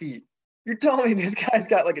 8 feet. You're telling me this guy's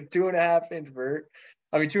got like a 2.5 inch vert?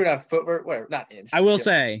 I mean, 2.5 foot vert, whatever, not inch. I will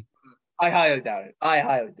say, I highly doubt it.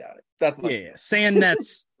 That's my yeah, sand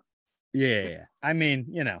nets. Yeah. I mean,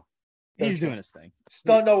 he's doing his thing.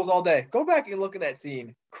 stunt doubles all day. Go back and look at that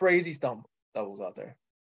scene. Crazy stunt doubles out there.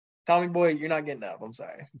 Tommy boy, you're not getting up. I'm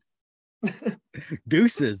sorry.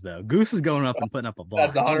 Goose is going up and putting up a ball.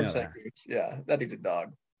 That's 100% Goose. Yeah, that dude's a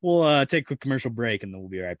dog. We'll take a quick commercial break and then we'll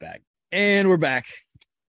be right back. And we're back.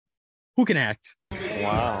 Who can act?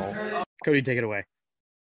 Wow. Cody, take it away.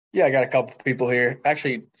 Yeah, I got a couple people here.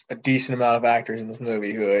 Actually, a decent amount of actors in this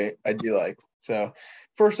movie who I do like. So,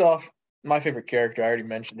 first off, my favorite character, I already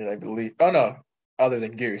mentioned it, I believe. Oh, no, other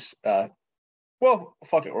than Goose. Well,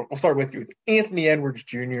 fuck it. We'll start with Goose. Anthony Edwards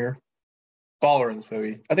Jr., baller in this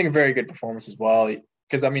movie. I think a very good performance as well.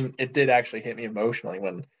 Because, I mean, it did actually hit me emotionally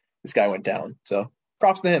when this guy went down. So,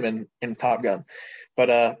 props to him in Top Gun.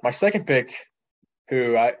 But my second pick,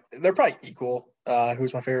 they're probably equal.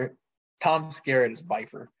 Who's my favorite? Tom Skerritt is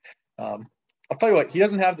Viper. I'll tell you what, he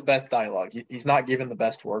doesn't have the best dialogue. He's not given the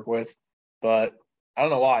best to work with, but I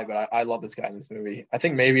don't know why, but I love this guy in this movie. I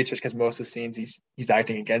think maybe it's just because most of the scenes he's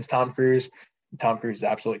acting against Tom Cruise. Tom Cruise is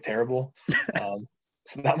absolutely terrible.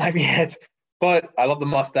 So that might be it. But I love the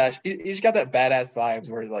mustache. He's got that badass vibes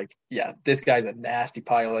where like, yeah, this guy's a nasty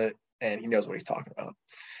pilot and he knows what he's talking about.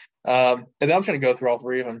 And then I'm just going to go through all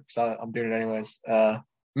three of them. So I'm doing it anyways.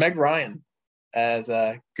 Meg Ryan as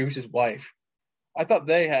Goose's wife. I thought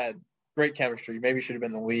they had great chemistry. Maybe should have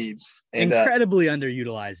been the leads. And, incredibly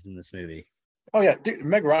underutilized in this movie. Oh yeah, dude,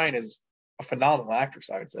 Meg Ryan is a phenomenal actress,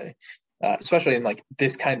 I would say, especially in like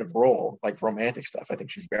this kind of role, like romantic stuff. I think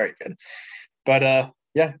she's very good. But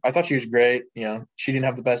yeah, I thought she was great. She didn't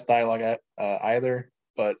have the best dialogue either,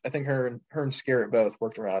 but I think her and Skerritt both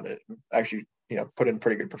worked around it. And actually, put in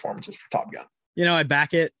pretty good performances for Top Gun. I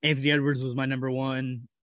back it. Anthony Edwards was my number one.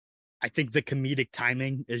 I think the comedic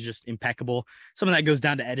timing is just impeccable. Some of that goes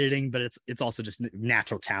down to editing, but it's also just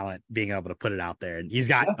natural talent being able to put it out there. And he's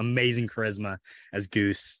got amazing charisma as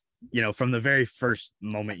Goose. From the very first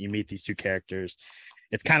moment you meet these two characters,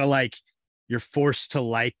 it's kind of like you're forced to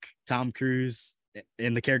like Tom Cruise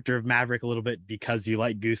in the character of Maverick a little bit because you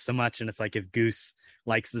like Goose so much. And it's like, if Goose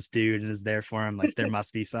likes this dude and is there for him, like there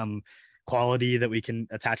must be some quality that we can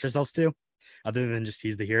attach ourselves to other than just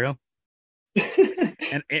he's the hero.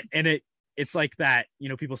 and it's like that,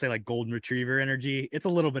 people say like golden retriever energy. It's a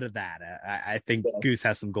little bit of that. I think Goose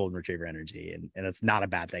has some golden retriever energy, and it's not a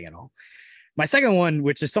bad thing at all. My second one,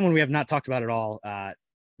 which is someone we have not talked about at all,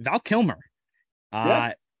 Val Kilmer. He's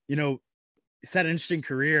had an interesting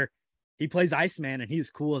career. He plays Iceman, and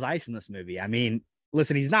he's cool as ice in this movie. I mean,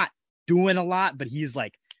 listen, he's not doing a lot, but he's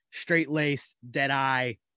like straight lace, dead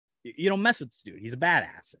eye. You don't mess with this dude. He's a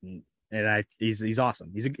badass, and he's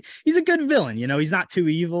awesome. He's a good villain. He's not too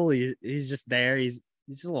evil. He's just there. He's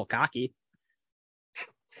just a little cocky.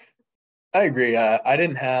 I agree. I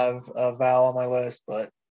didn't have Val on my list,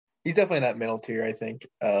 but he's definitely in that middle tier, I think,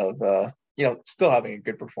 of still having a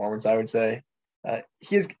good performance, I would say.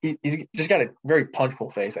 He's just got a very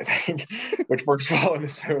punchable face, I think, which works well in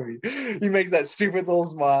this movie. He makes that stupid little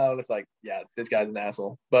smile, and it's like, yeah, this guy's an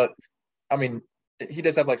asshole. But I mean, he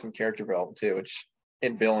does have like some character development too, which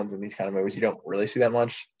in villains in these kind of movies you don't really see that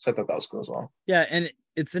much. So I thought that was cool as well. Yeah, and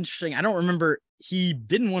it's interesting. I don't remember, he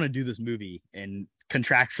didn't want to do this movie, and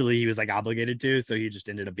contractually he was like obligated to, so he just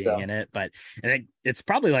ended up being in it. But it's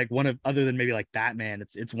probably like one of, other than maybe like Batman,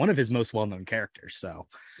 it's one of his most well-known characters. So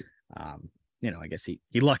I guess he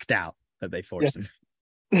lucked out that they forced him.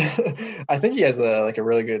 I think he has a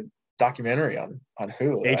really good documentary on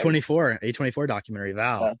Hulu. A24 documentary,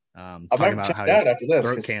 Val. I talking about how he has after this,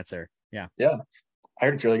 throat cancer. Yeah. I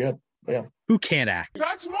heard it's really good. But yeah. Who can't act?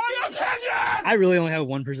 That's my opinion! I really only have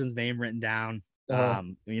one person's name written down.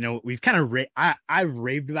 We've kind of I've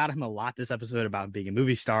raved about him a lot this episode about being a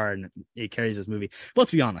movie star, and he carries this movie. But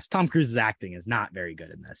let's be honest, Tom Cruise's acting is not very good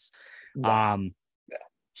in this.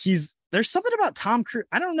 There's something about Tom Cruise,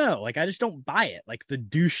 I don't know, like I just don't buy it. Like the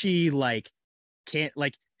douchey, like can't,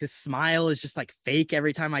 like his smile is just like fake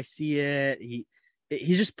every time I see it.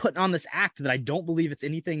 He's just putting on this act that I don't believe it's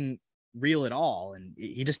anything real at all, and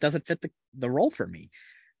he just doesn't fit the role for me.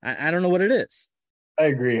 I don't know what it is. I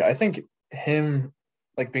agree. I think him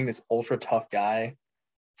like being this ultra tough guy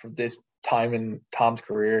for this time in Tom's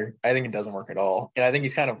career, I think it doesn't work at all. And I think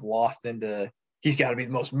he's kind of lost into, he's got to be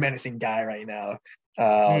the most menacing guy right now.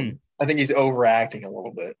 I think he's overacting a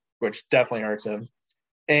little bit, which definitely hurts him.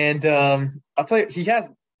 And I'll tell you, he has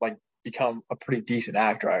like become a pretty decent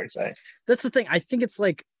actor, I would say. That's the thing. I think it's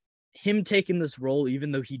like him taking this role,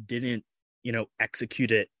 even though he didn't,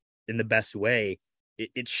 execute it in the best way,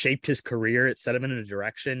 it shaped his career. It set him in a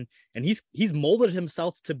direction, and he's molded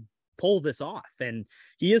himself to pull this off. And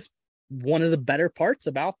he is one of the better parts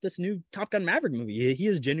about this new Top Gun Maverick movie. He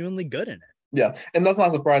is genuinely good in it. Yeah, and that's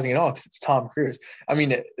not surprising at all because it's Tom Cruise. I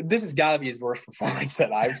mean, this has got to be his worst performance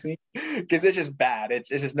that I've seen because it's just bad. It's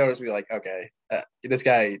just noticeably like, okay, this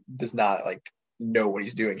guy does not like know what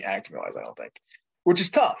he's doing acting-wise, I don't think, which is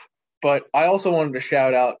tough. But I also wanted to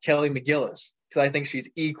shout out Kelly McGillis because I think she's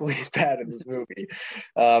equally as bad in this movie.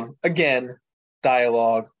 Again,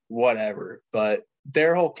 dialogue, whatever, but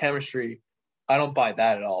their whole chemistry, I don't buy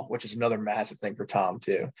that at all, which is another massive thing for Tom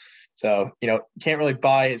too. So, can't really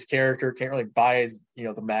buy his character, can't really buy his,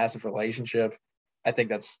 the massive relationship. I think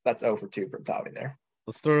that's 0 for 2 from Tommy there.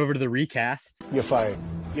 Let's throw it over to the recast. You're fired.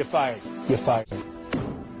 You're fired. You're fired.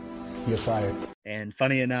 You're fired. And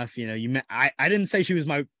funny enough, I didn't say she was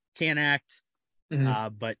my can't act,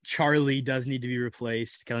 but Charlie does need to be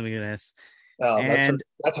replaced. Kelly McGinnis. Oh, and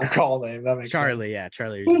that's her call name. That makes Charlie, sense.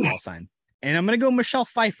 Charlie is your call sign. And I'm gonna go Michelle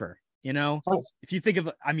Pfeiffer. Nice. If you think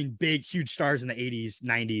of, big, huge stars in the 80s,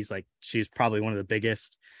 90s, like she's probably one of the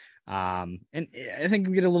biggest. And I think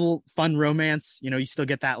we get a little fun romance. You still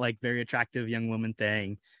get that like very attractive young woman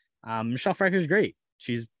thing. Michelle Pfeiffer is great.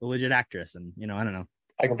 She's a legit actress, and I don't know.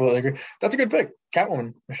 I completely agree. That's a good pick.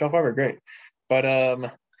 Catwoman, Michelle Pfeiffer, great.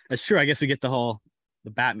 But that's true. I guess we get the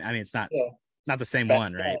Batman. I mean, it's not the same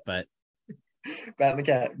one, right? But Bat and the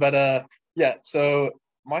Cat. But yeah. So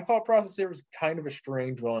my thought process here was kind of a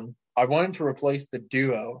strange one. I wanted to replace the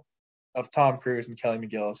duo of Tom Cruise and Kelly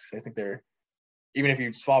McGillis because I think they're, even if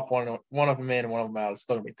you swap one of them in and one of them out, it's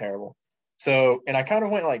still gonna be terrible. So, and I kind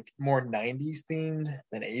of went like more 90s themed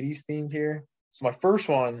than 80s themed here. So my first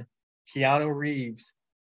one, Keanu Reeves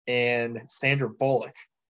and Sandra Bullock.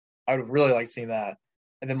 I would really like seeing that.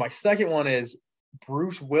 And then my second one is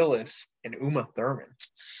Bruce Willis and Uma Thurman,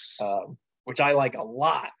 which I like a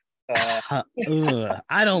lot. I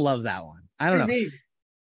don't love that one. I don't know.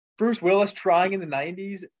 Bruce Willis trying in the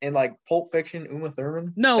 90s and like Pulp Fiction, Uma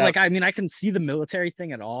Thurman. No, I can see the military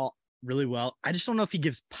thing at all really well. I just don't know if he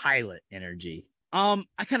gives pilot energy. I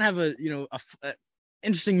kind of have a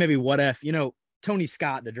interesting maybe what if, Tony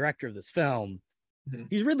Scott, the director of this film,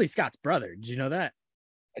 he's Ridley Scott's brother. Did you know that?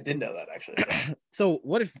 I didn't know that actually. So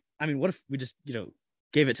what if we just,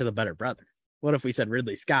 gave it to the better brother? What if we said,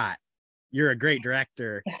 Ridley Scott, you're a great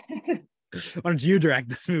director. Why don't you direct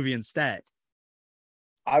this movie instead?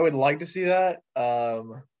 I would like to see that.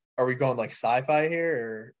 Are we going like sci-fi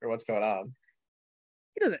here or what's going on?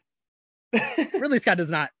 He doesn't. Ridley Scott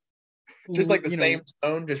does not. Just like the same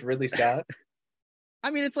tone, just Ridley Scott.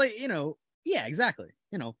 I mean, it's like, yeah, exactly.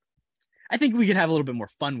 I think we could have a little bit more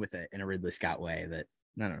fun with it in a Ridley Scott way that,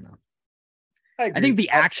 I don't know. I think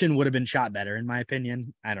the action would have been shot better, in my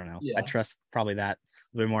opinion. I don't know. Yeah. I trust probably that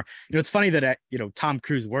a little bit more. It's funny that, Tom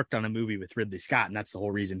Cruise worked on a movie with Ridley Scott, and that's the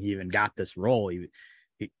whole reason he even got this role. He's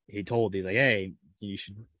like, hey, you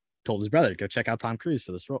should told his brother to go check out Tom Cruise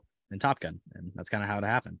for this role in Top Gun. And that's kind of how it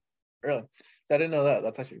happened. Really? I didn't know that.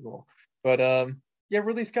 That's actually cool. But yeah,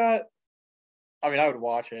 Ridley Scott, I mean, I would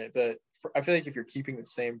watch it, but I feel like if you're keeping the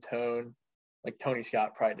same tone, like Tony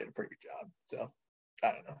Scott probably did a pretty good job. So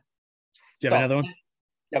I don't know. Do you have another one?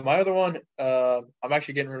 Yeah, my other one, I'm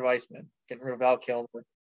actually getting rid of Iceman, getting rid of Val Kilmer.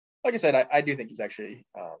 Like I said, I do think he's actually,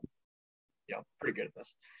 pretty good at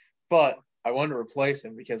this. But I wanted to replace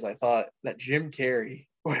him because I thought that Jim Carrey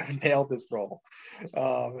would have nailed this role.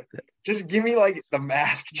 Just give me like the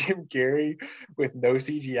mask Jim Carrey with no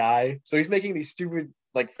CGI. So he's making these stupid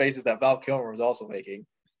like faces that Val Kilmer was also making,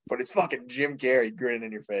 but it's fucking Jim Carrey grinning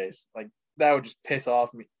in your face. Like that would just piss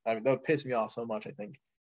off me. I mean, that would piss me off so much. I think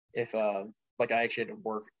if like I actually had to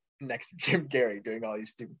work next to Jim Carrey doing all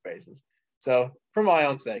these stupid faces. So for my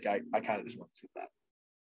own sake, I kind of just want to see that.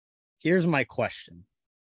 Here's my question.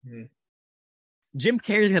 Mm-hmm. Jim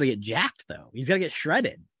Carrey's got to get jacked, though. He's got to get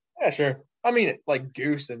shredded. Yeah, sure. I mean, like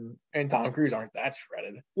Goose and Tom Cruise aren't that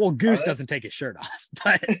shredded. Well, Goose doesn't take his shirt off,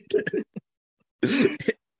 but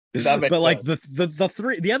like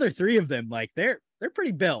the other three of them, like they're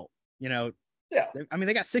pretty built, you know. Yeah. I mean,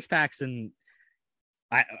 they got six packs, and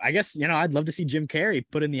I guess I'd love to see Jim Carrey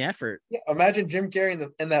put in the effort. Yeah, imagine Jim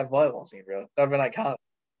Carrey in that volleyball scene, bro. That'd been iconic.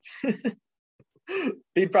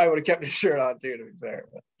 He probably would have kept his shirt on too, to be fair.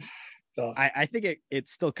 But, so. I think it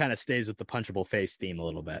still kind of stays with the punchable face theme a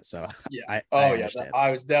little bit. So yeah.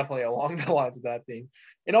 I was definitely along the lines of that theme.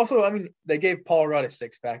 And also, I mean, they gave Paul Rudd a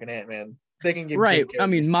six pack in Ant-Man. They can give right. I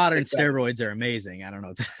mean, modern steroids are amazing. I don't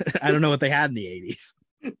know. I don't know what they had in the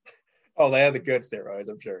 80s. Oh, they had the good steroids,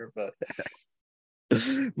 I'm sure. But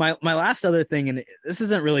my last other thing, and this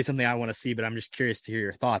isn't really something I want to see, but I'm just curious to hear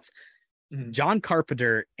your thoughts. Mm-hmm. John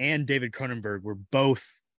Carpenter and David Cronenberg were both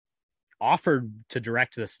offered to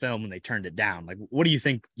direct this film when they turned it down. Like, what do you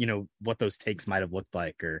think, what those takes might have looked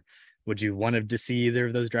like, or would you want to see either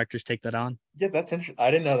of those directors take that on? Yeah, that's interesting. I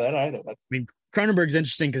didn't know that either. I mean, Cronenberg's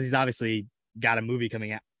interesting because he's obviously got a movie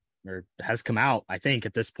coming out, or has come out, I think,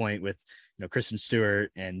 at this point with, Kristen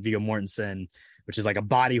Stewart and Viggo Mortensen, which is like a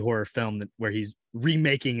body horror film where he's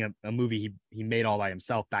remaking a movie he made all by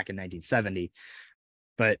himself back in 1970.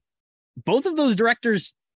 But both of those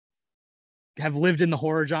directors have lived in the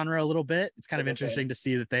horror genre a little bit. It's kind of interesting to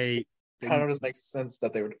see that they kind of just makes sense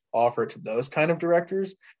that they would offer it to those kind of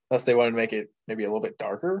directors, unless they wanted to make it maybe a little bit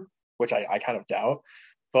darker, which I kind of doubt.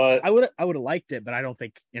 But I would have liked it, but I don't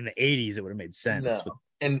think in the 80s it would have made sense. No.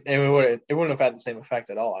 And it wouldn't have had the same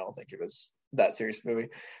effect at all. I don't think it was that serious movie.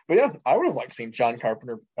 But yeah, I would have liked seeing John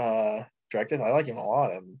Carpenter direct it. I like him a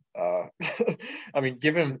lot, and I mean,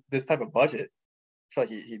 give him this type of budget, I feel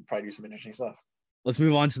like he'd probably do some interesting stuff. Let's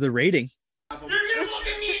move on to the rating. You're gonna look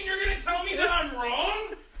at me and you're gonna tell me that I'm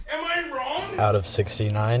wrong? Am I wrong? Out of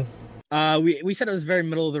 69. We said it was very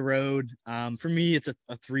middle of the road. For me, it's a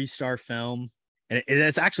 3-star film. And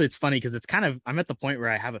it's funny because it's kind of, I'm at the point where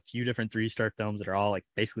I have a few different 3-star films that are all like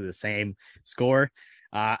basically the same score.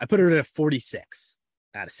 I put it at a 46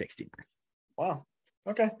 out of 69. Wow.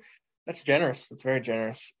 Okay. That's generous. That's very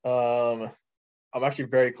generous. I'm actually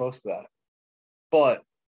very close to that. But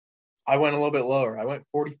I went a little bit lower. I went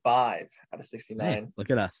 45 out of 69. Hey, look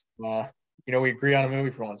at us. We agree on a movie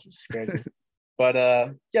for once, which is crazy.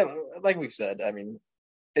 But yeah, like we've said, I mean,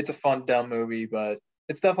 it's a fun, dumb movie, but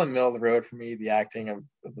it's definitely middle of the road for me. The acting of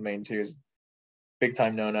the main two is big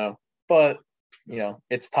time no. But,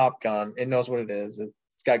 it's Top Gun. It knows what it is. It's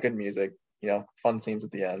got good music, fun scenes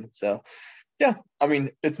at the end. So, yeah, I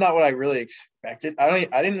mean, it's not what I really expected. I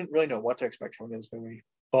didn't really know what to expect from this movie,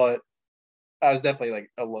 but I was definitely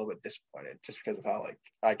like a little bit disappointed just because of how like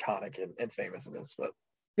iconic and famous it is. But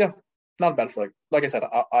yeah, not a bad flick. Like I said,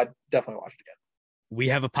 I definitely watch it again. We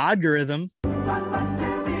have a Podgorithm,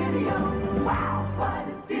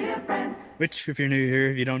 which, if you're new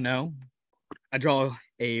here, if you don't know, I draw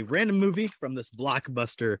a random movie from this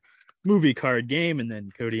Blockbuster movie card game, and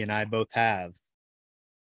then Cody and I both have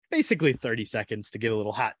basically 30 seconds to give a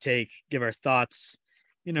little hot take, give our thoughts,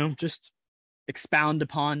 just expound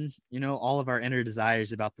upon, all of our inner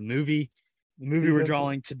desires about the movie. The movie we're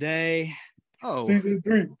drawing today. Season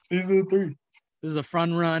 3. This is a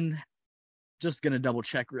fun run. Just going to double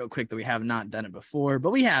check real quick that we have not done it before,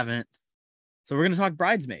 but we haven't. So we're going to talk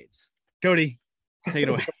Bridesmaids. Cody, take it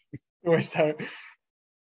away. We're starting.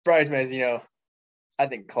 Bridesmaids, I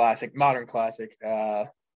think modern classic.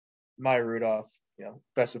 Maya Rudolph,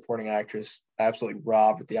 best supporting actress, absolutely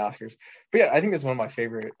robbed at the Oscars. But yeah, I think this is one of my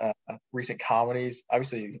favorite recent comedies.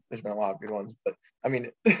 Obviously, there's been a lot of good ones, but I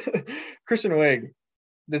mean, Kristen Wiig,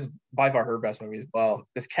 this is by far her best movie as well.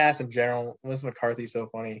 This cast in general, Melissa McCarthy's so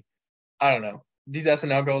funny. I don't know. These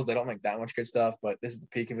SNL girls, they don't make that much good stuff, but this is the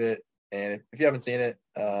peak of it. And if you haven't seen it,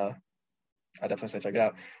 I definitely say check it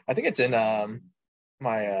out. I think it's in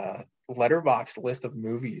my Letterboxd list of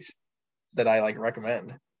movies that I like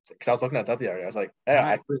recommend. Because I was looking at that the other day. I was like, yeah,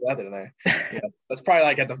 I threw that in there. Yeah, that's probably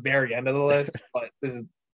like at the very end of the list, but this is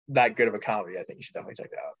that good of a comedy. I think you should definitely check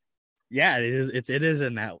it out. Yeah, it is. It is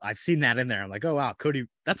in that. I've seen that in there. I'm like, oh wow, Cody.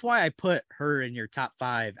 That's why I put her in your top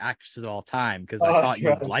 5 actresses of all time, because I thought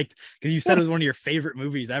you liked, because you said it was one of your favorite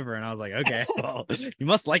movies ever, and I was like, okay, well, you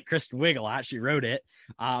must like Kristen Wiig a lot. She wrote it.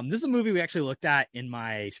 This is a movie we actually looked at in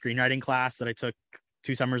my screenwriting class that I took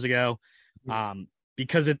 2 summers ago.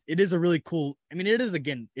 Because it is a really cool. I mean, it is,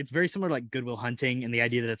 again, it's very similar to like Good Will Hunting, and the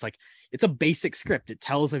idea that it's like it's a basic script. It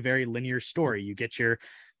tells a very linear story. You get your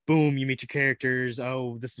boom, you meet your characters.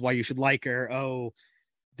 Oh, this is why you should like her. Oh,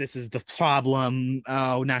 this is the problem.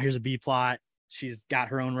 Oh, now here's a B plot. She's got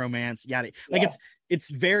her own romance. Yada. Like it's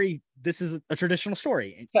very. This is a traditional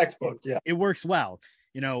story. Textbook. Yeah, it works well.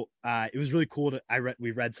 You know, it was really cool.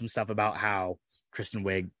 We read some stuff about how Kristen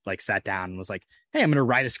Wiig like sat down and was like, hey, I'm going to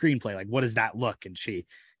write a screenplay. Like, what does that look? And she,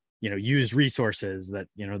 you know, used resources that,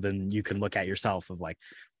 you know, then you can look at yourself of like,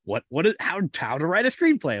 what is how to write a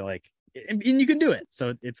screenplay, like, and you can do it.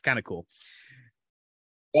 So it's kind of cool.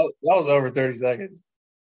 That was over 30 seconds.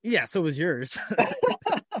 Yeah, so was yours.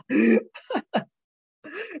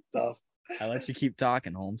 Tough. I let you keep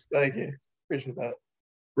talking, Holmes. Thank you. Appreciate that.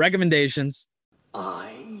 Recommendations.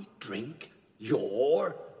 I drink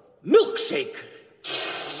your milkshake.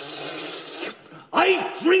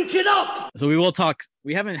 I drink it up. So we will talk.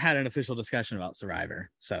 We haven't had an official discussion about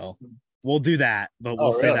Survivor, so we'll do that, but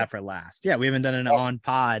we'll save that for last. Yeah, we haven't done an on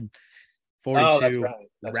pod 42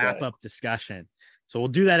 wrap up discussion. So we'll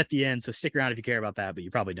do that at the end. So stick around if you care about that, but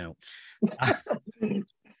you probably don't.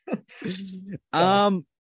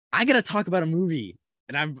 I gotta talk about a movie,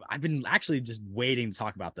 and I've been actually just waiting to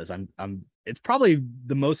talk about this. It's probably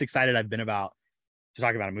the most excited I've been about to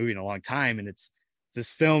talk about a movie in a long time, and it's this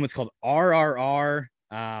film. It's called RRR,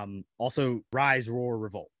 also Rise, Roar,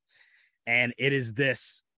 Revolt, and it is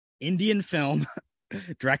this Indian film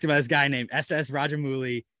directed by this guy named S.S.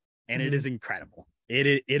 Rajamouli, and it is incredible.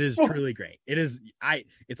 It is truly great. It's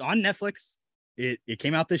on Netflix. It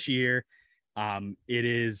came out this year. It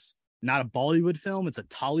is not a Bollywood film, it's a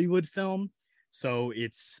Tollywood film. So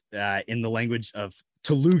it's in the language of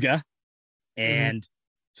Telugu. And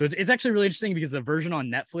so it's actually really interesting because the version on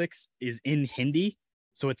Netflix is in Hindi.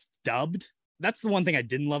 So it's dubbed. That's the one thing I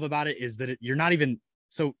didn't love about it, is that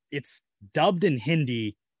it's dubbed in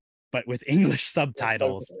Hindi, but with English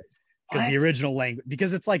subtitles. Because the original language,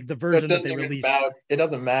 because it's like the version that they released. It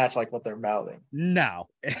doesn't match like what they're mouthing. No.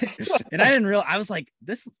 And I didn't realize, I was like,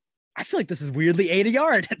 I feel like this is weirdly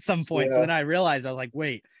ADR'd at some point. Yeah. So then I realized, I was like,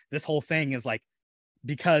 wait, this whole thing is like,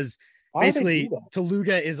 because basically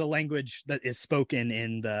Telugu is a language that is spoken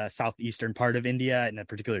in the southeastern part of India in a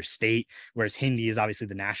particular state, whereas Hindi is obviously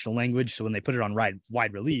the national language. So when they put it on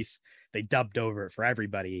wide release, they dubbed over it for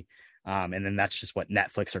everybody. And then that's just what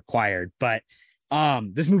Netflix required. But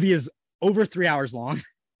this movie is over 3 hours long.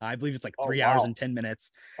 I believe it's like 3 hours and 10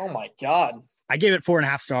 minutes. Oh my God. I gave it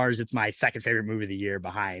 4.5 stars. It's my second favorite movie of the year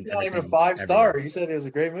behind. It's not even a 5-star. You said it was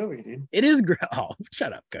a great movie, dude. It is great. Oh,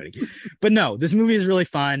 shut up, Cody. But no, this movie is really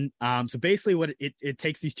fun. So basically what it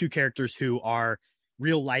takes these two characters who are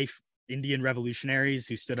real life Indian revolutionaries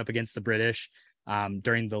who stood up against the British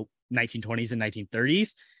during the 1920s and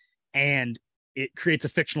 1930s. And it creates a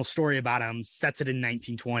fictional story about them, sets it in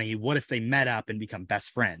 1920. What if they met up and become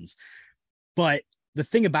best friends? But the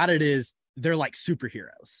thing about it is they're like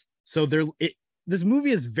superheroes. So this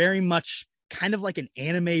movie is very much kind of like an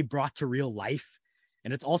anime brought to real life.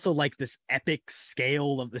 And it's also like this epic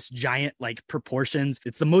scale of this giant like proportions.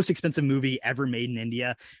 It's the most expensive movie ever made in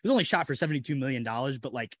India. It was only shot for $72 million,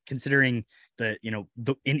 but like considering in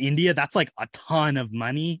India, that's like a ton of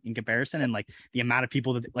money in comparison. And like the amount of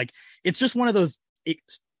people that like, it's just one of those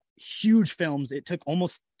huge films. It took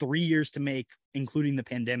almost 3 years to make, including the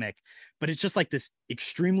pandemic, but it's just like this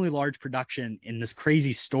extremely large production in this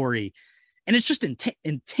crazy story. And it's just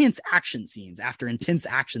intense action scenes after intense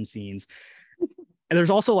action scenes. And there's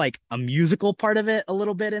also like a musical part of it a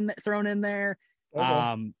little bit thrown in there.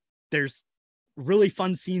 Okay. There's really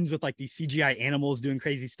fun scenes with like these CGI animals doing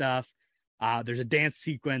crazy stuff. There's a dance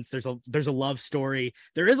sequence. There's a love story.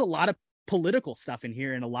 There is a lot of political stuff in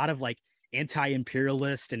here and a lot of like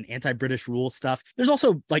anti-imperialist and anti-British rule stuff. There's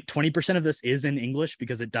also like 20% of this is in English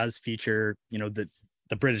because it does feature,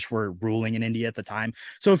 the British were ruling in India at the time.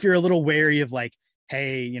 So if you're a little wary of like,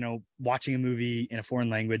 hey, watching a movie in a foreign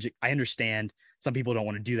language, I understand some people don't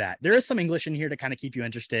want to do that. There is some English in here to kind of keep you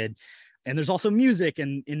interested. And there's also music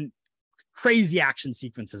and in crazy action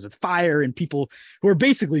sequences with fire and people who are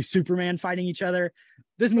basically Superman fighting each other.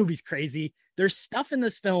 This movie's crazy. There's stuff in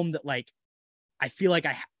this film that like, I feel like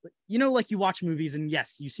like you watch movies and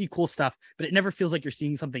yes, you see cool stuff, but it never feels like you're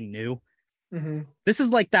seeing something new. Mm-hmm. This is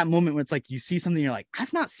like that moment when it's like you see something, you're like,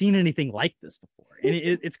 I've not seen anything like this before, and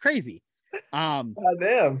it's crazy. God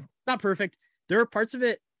damn, not perfect. There are parts of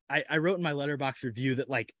it. I wrote in my Letterboxd review that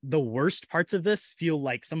like the worst parts of this feel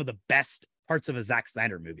like some of the best parts of a Zack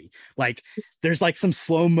Snyder movie. Like there's like some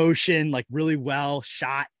slow motion, like really well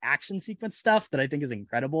shot action sequence stuff that I think is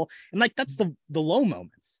incredible. And like that's the low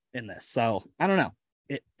moments in this. So I don't know.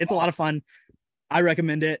 It's a lot of fun. I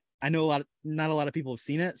recommend it. I know not a lot of people have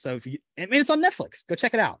seen it. So it's on Netflix. Go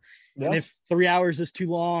check it out. Yeah. And if 3 hours is too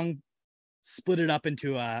long, split it up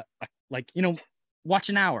into watch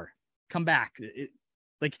an hour, come back.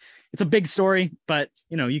 It's a big story, but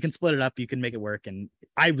you can split it up, you can make it work. And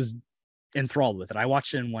I was enthralled with it. I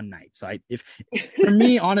watched it in one night. So for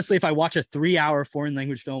me, honestly, if I watch a 3-hour foreign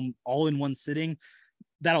language film all in one sitting,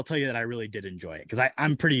 that'll tell you that I really did enjoy it, because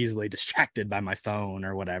I'm pretty easily distracted by my phone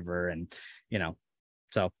or whatever. And,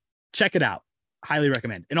 so check it out. Highly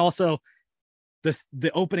recommend. And also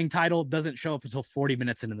the opening title doesn't show up until 40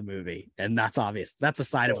 minutes into the movie. And that's obvious. That's a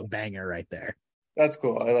sign of a banger right there. That's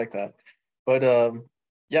cool. I like that. But,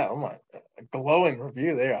 yeah, oh my, a glowing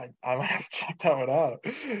review there. I might have to check that one out.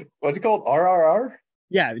 What's it called? RRR?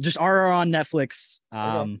 Yeah, just RRR on Netflix.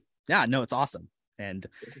 Yeah, no, it's awesome. And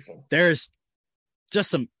there's just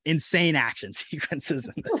some insane action sequences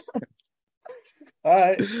in this. All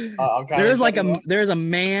right. There's a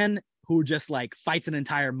man who just like fights an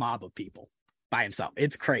entire mob of people by himself.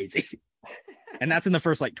 It's crazy. And that's in the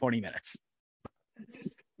first like 20 minutes.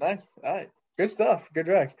 Nice. All right. Good stuff. Good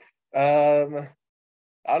track.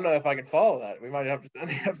 I don't know if I can follow that. We might have to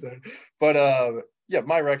end the episode. But yeah,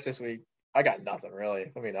 my Rex this week, I got nothing really.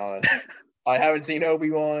 If I'm being honest. I haven't seen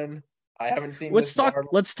Obi-Wan. I haven't seen. Let's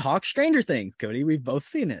talk Stranger Things, Cody. We've both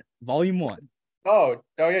seen it. Volume 1. Oh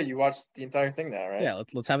yeah, you watched the entire thing now, right? Yeah,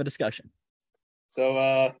 let's have a discussion.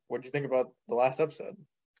 So what do you think about the last episode?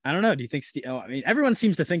 I don't know. Do you think Steve? Everyone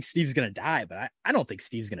seems to think Steve's gonna die, but I don't think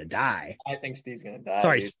Steve's gonna die. I think Steve's gonna die.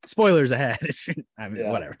 Sorry, spoilers ahead.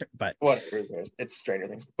 Whatever. But whatever. It's Stranger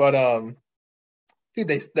Things. But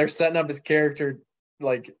dude, they're setting up his character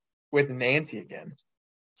like with Nancy again.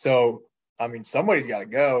 So somebody's got to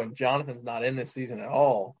go, and Jonathan's not in this season at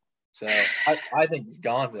all. So I think he's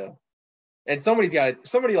gone to. And somebody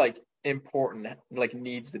like important like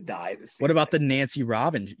needs to die this season. What about the Nancy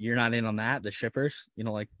Robin? You're not in on that? The shippers?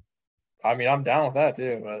 I'm down with that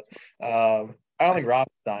too, but I don't think Robin's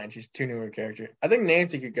dying. She's too new of a character. I think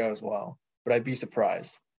Nancy could go as well, but I'd be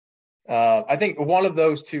surprised. I think one of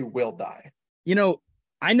those two will die.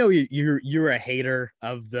 I know you're a hater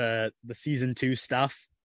of the season 2 stuff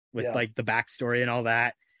with like the backstory and all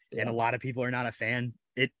that, and a lot of people are not a fan.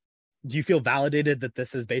 Do you feel validated that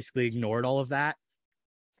this has basically ignored all of that?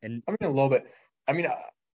 And a little bit.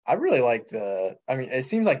 I really like it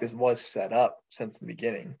seems like this was set up since the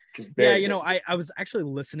beginning. Which is very good. I was actually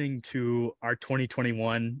listening to our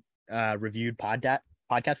 2021 reviewed podcast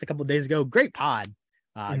a couple of days ago. Great pod.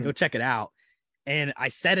 Go check it out. And I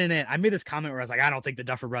said in it, I made this comment where I was like, I don't think the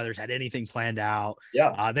Duffer Brothers had anything planned out.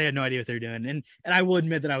 Yeah. They had no idea what they're doing. And I will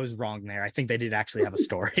admit that I was wrong there. I think they did actually have a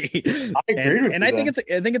story. I agree with you. I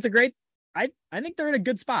think it's a great, I think they're in a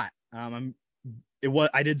good spot.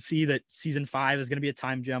 I did see that season 5 is going to be a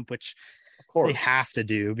time jump, which of course they have to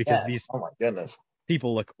do because these oh my goodness,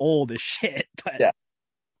 people look old as shit. But yeah,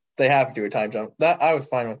 they have to do a time jump. That I was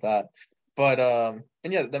fine with that. But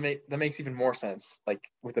and yeah, that makes even more sense. Like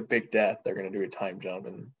with a big death, they're going to do a time jump,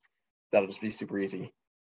 and that'll just be super easy.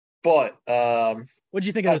 But what do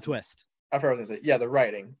you think of the twist? I forgot what I was going to say. Yeah, the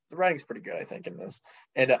writing's pretty good, I think, in this.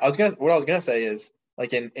 And what I was gonna say is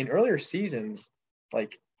like in earlier seasons,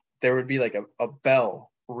 like there would be like a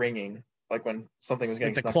bell ringing, like when something was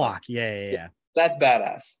getting like the clock. Yeah. That's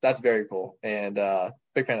badass. That's very cool, and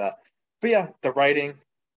big fan of that. But yeah, the writing,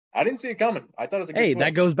 I didn't see it coming. I thought it was a good twist.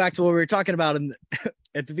 That goes back to what we were talking about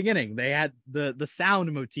at the beginning. They had the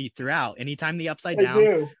sound motif throughout. Anytime the upside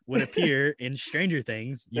down would appear in Stranger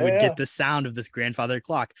Things, you would get the sound of this grandfather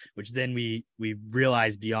clock, which then we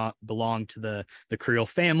realized belonged to the Creel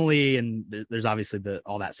family, and there's obviously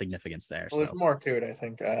all that significance there. Well, there's more to it, I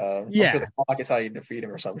think. I'm sure the clock is how you defeat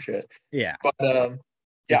him or some shit. Yeah, but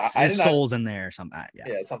his soul's in there or something. Yeah,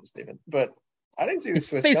 something stupid. But I didn't see this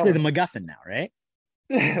twist. It's basically the MacGuffin now, right?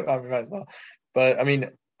 Might as well. But I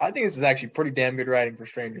think this is actually pretty damn good writing for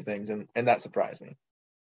Stranger Things, and that surprised me.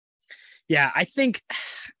 Yeah, I think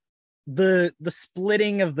the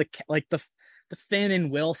splitting of the Finn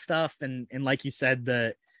and Will stuff, and like you said,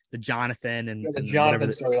 the Jonathan and the Jonathan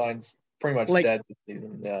storyline's pretty much dead this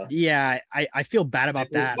season. Yeah. Yeah, I feel bad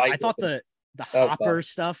about that. I thought the Hopper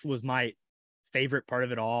stuff was my favorite part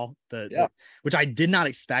of it all. Yeah. Which I did not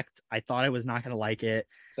expect. I thought I was not going to like it.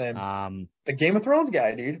 Same. The Game of Thrones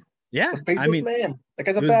guy, dude. Yeah. The faceless man. That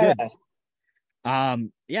guy's a it was badass.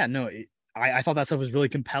 good. Yeah, no, I thought that stuff was really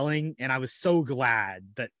compelling, and I was so glad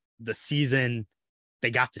that the season they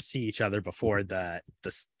got to see each other before the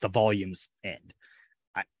volumes end.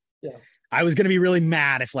 I was going to be really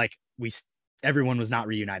mad if like everyone was not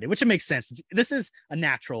reunited, which it makes sense. This is a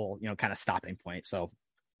natural, kind of stopping point. So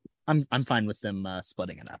I'm fine with them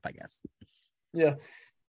splitting it up, I guess. Yeah.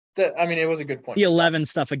 It was a good point. The 11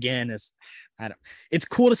 stuff again it's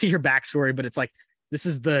cool to see her backstory, but it's like, this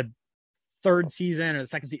is the third season or the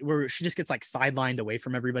second season where she just gets like sidelined away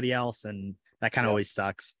from everybody else. And that kind of always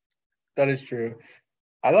sucks. That is true.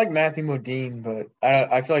 I like Matthew Modine, but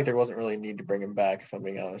I feel like there wasn't really a need to bring him back, if I'm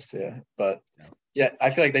being honest. Yeah. But yeah,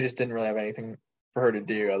 I feel like they just didn't really have anything for her to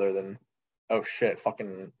do other than, oh shit,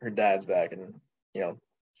 fucking her dad's back and,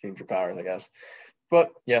 she needs her powers, I guess.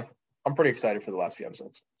 But yeah, I'm pretty excited for the last few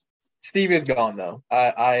episodes. Steve is gone though.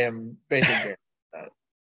 I am basically guaranteed that.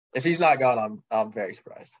 If he's not gone, I'm very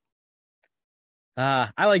surprised.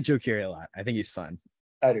 I like Joe Keery a lot. I think he's fun.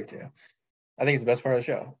 I do too. I think it's the best part of the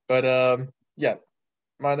show. But yeah.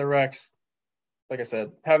 My other Rex, like I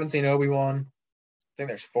said, haven't seen Obi-Wan. I think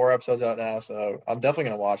there's 4 episodes out now, so I'm definitely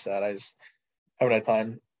going to watch that. I just haven't had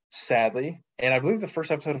time, sadly. And I believe the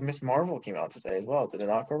first episode of Miss Marvel came out today as well. Did it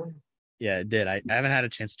not, Corbin? Yeah, it did. I haven't had a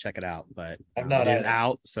chance to check it out, but it is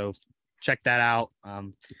out, so check that out.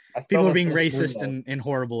 People are being racist and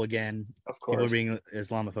horrible again. Of course. People are being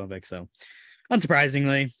Islamophobic, so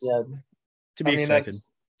unsurprisingly. Yeah. To be expected.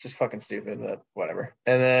 That's just fucking stupid, but whatever.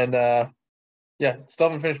 And then yeah, still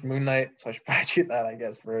haven't finished Moon Knight, so I should probably do that, I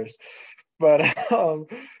guess, first. But the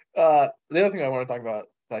other thing I want to talk about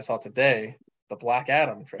that I saw today, the Black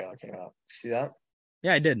Adam trailer came out. Did you see that?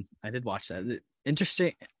 Yeah, I did. I did watch that.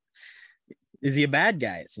 Interesting. Is he a bad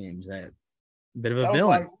guy? It seems a bit of a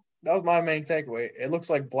villain. That was my main takeaway. It looks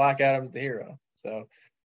like Black Adam's the hero, so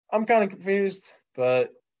I'm kind of confused, but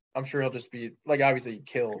I'm sure he'll just be like, obviously he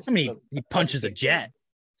kills. I mean, he punches a jet.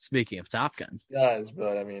 Speaking of Top Gun, he does,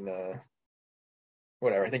 but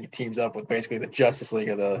whatever. I think he teams up with basically the Justice League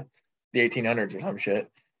of the 1800s or some shit.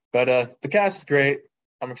 But the cast is great.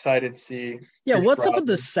 I'm excited to see. Yeah, what's up with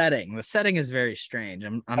the setting? The setting is very strange.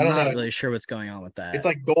 I'm not really sure what's going on with that. It's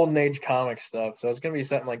like Golden Age comic stuff, so it's gonna be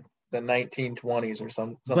set in like the 1920s or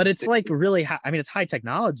something. But it's like really high. I mean, it's high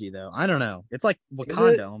technology though. I don't know. It's like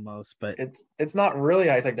Wakanda almost, but it's not really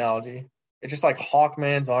high technology. It's just like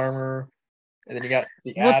Hawkman's armor, and then you got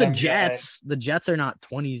the jets. Guy. The jets are not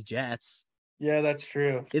 20s jets. Yeah, that's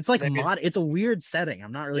true. It's like it's a weird setting.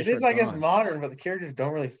 I'm not really sure. It is, I guess, modern, but the characters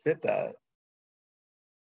don't really fit that.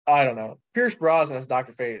 I don't know. Pierce Brosnan as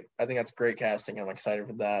Dr. Fate, I think that's great casting. I'm excited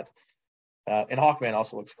for that. And Hawkman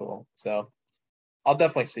also looks cool. So I'll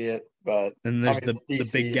definitely see it. But then there's the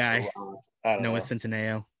big guy, Noah know.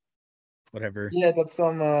 Centineo. Whatever. Yeah, that's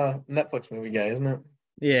some Netflix movie guy, isn't it?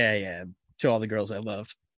 Yeah. To All the Girls I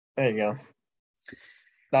Loved. There you go.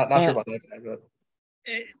 Not sure about that guy, but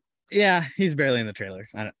yeah, he's barely in the trailer.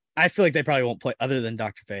 I feel like they probably won't play other than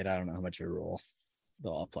Dr. Fate. I don't know how much of a role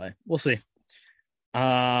they'll all play. We'll see.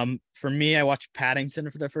 For me, I watched Paddington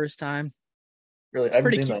for the first time. Really, I've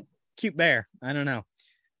seen that. Cute bear. I don't know.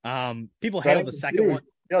 People hailed the second one.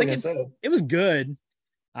 Yeah, like it was good.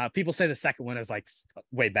 People say the second one is like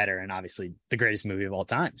way better and obviously the greatest movie of all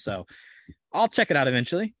time. So I'll check it out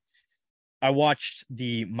eventually. I watched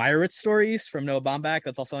the Meyerowitz Stories from Noah Baumbach.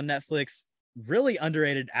 That's also on Netflix. Really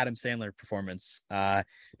underrated Adam Sandler performance. Noah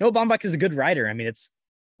Baumbach is a good writer. I mean, it's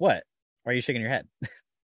what? Why are you shaking your head?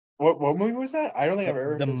 What movie was that? I don't think I've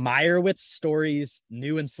ever heard the Meyerowitz Stories,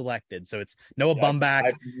 New and Selected. So it's Noah Baumbach.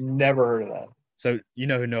 I've never heard of that. So you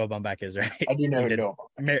know who Noah Baumbach is, right? I do know who Noah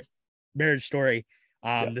Baumbach is. Marriage Story.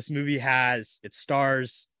 This movie it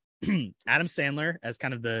stars Adam Sandler as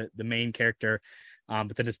kind of the main character.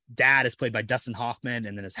 But then his dad is played by Dustin Hoffman,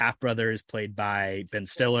 and then his half brother is played by Ben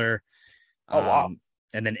Stiller. Oh wow!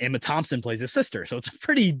 And then Emma Thompson plays his sister, so it's a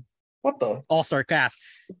pretty all-star cast.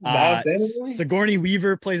 Sigourney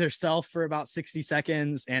Weaver plays herself for about 60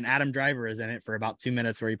 seconds, and Adam Driver is in it for about 2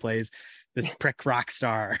 minutes, where he plays this prick rock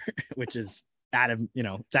star, which is Adam.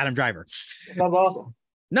 It's Adam Driver. Sounds awesome.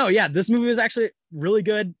 No, yeah, this movie was actually really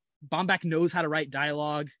good. Baumbach knows how to write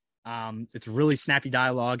dialogue. It's really snappy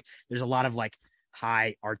dialogue. There's a lot of like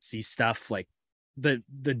high artsy stuff, like the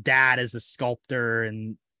dad is the sculptor,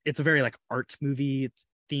 and it's a very like art movie. It's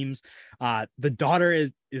themes. The daughter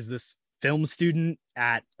is this film student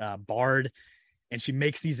at Bard, and she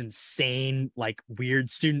makes these insane like weird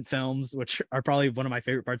student films, which are probably one of my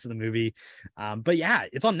favorite parts of the movie. But yeah,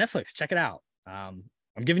 it's on Netflix. Check it out.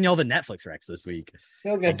 I'm giving you all the Netflix recs this week.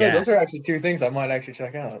 Yeah, I was gonna say those are actually two things I might actually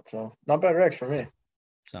check out. So not bad recs for me.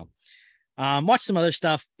 So, watch some other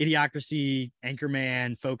stuff. Idiocracy,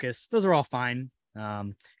 Anchorman, Focus. Those are all fine.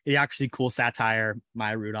 Idiocracy, cool satire.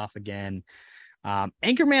 Maya Rudolph again.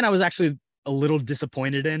 Anchorman, I was actually a little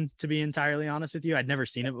disappointed in, to be entirely honest with you. I'd never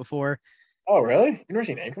seen it before. Oh, really? You've never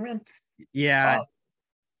seen Anchorman? Yeah.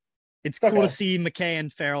 It's cool to see McKay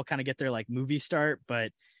and Farrell kind of get their like movie start,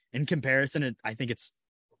 but in comparison, I think it's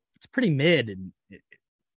pretty mid and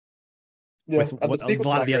with a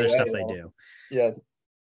lot of the other stuff they do. Yeah.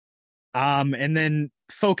 And then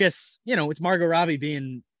Focus, it's Margot Robbie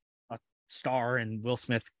being a star and Will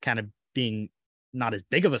Smith kind of being not as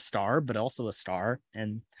big of a star, but also a star.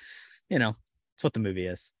 And, it's what the movie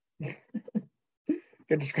is.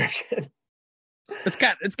 Good description. It's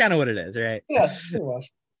kind of what it is, right? Yeah, pretty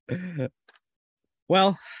much.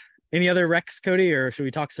 Well, any other recs, Cody, or should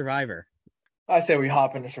we talk Survivor? I say we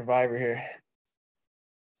hop into Survivor here.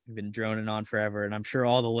 We've been droning on forever, and I'm sure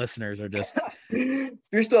all the listeners are just.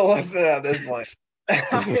 You're still listening at this point.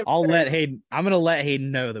 I'm gonna let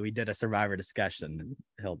Hayden know that we did a Survivor discussion.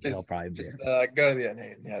 He'll probably be go to the end,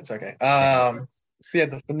 Hayden. Yeah, it's okay.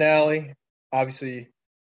 The finale. Obviously,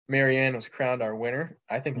 Marianne was crowned our winner.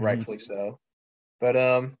 I think rightfully so. But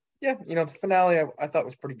the finale I thought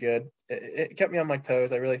was pretty good. It kept me on my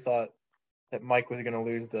toes. I really thought that Mike was going to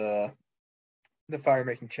lose the fire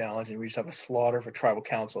making challenge, and we just have a slaughter for tribal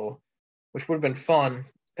council, which would have been fun.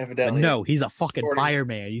 Evidently, but no, he's a fucking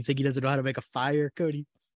fireman. You think he doesn't know how to make a fire, Cody?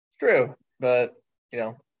 True, but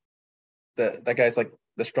that guy's like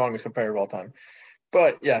the strongest competitor of all time.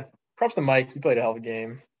 But yeah, props to Mike. He played a hell of a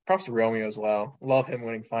game. Props to Romeo as well. Love him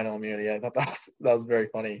winning final immunity. I thought that was very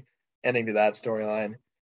funny ending to that storyline.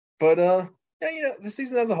 But the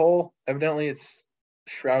season as a whole, evidently it's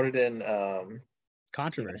shrouded in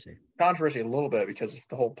controversy a little bit because of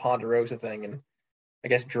the whole Ponderosa thing, and I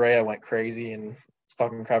guess Drea went crazy and was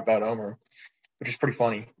talking crap about Omer, which is pretty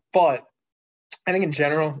funny. But I think in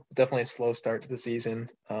general, it's definitely a slow start to the season.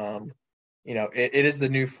 It is the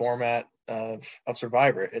new format of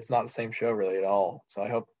Survivor. It's not the same show really at all. So I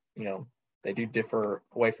hope they do differ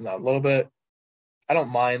away from that a little bit. I don't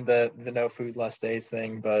mind the no food, less days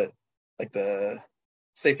thing, but like the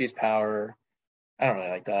safety is power, I don't really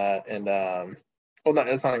like that. And no,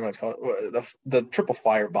 that's not even what it's called. The triple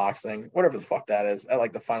fire box thing, whatever the fuck that is. I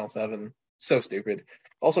like the final 7. So stupid.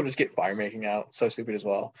 Also, just get fire making out. So stupid as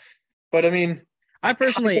well. But I mean, I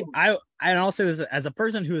personally, I'll say this as a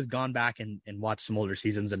person who has gone back and watched some older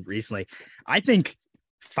seasons and recently, I think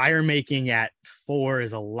fire making at 4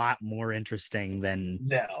 is a lot more interesting than.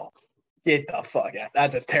 No, get the fuck out.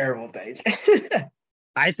 That's a terrible thing.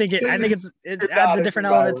 I think it adds a different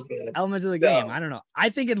elements of the game. I don't know. I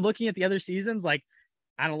think in looking at the other seasons, like,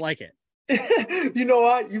 I don't like it. You know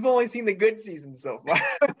what? You've only seen the good seasons so far.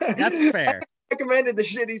 That's fair. I recommended the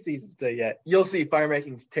shitty seasons to you. You'll see fire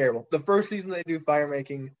making is terrible. The first season they do fire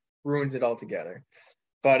making ruins it altogether.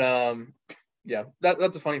 But yeah,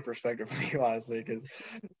 that's a funny perspective for you, honestly, because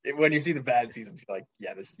when you see the bad seasons, you're like,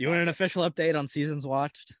 yeah, this is. You want an official update on seasons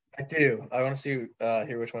watched? I do. I want to see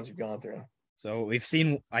hear which ones you've gone through. So we've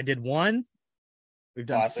seen. I did 1. We've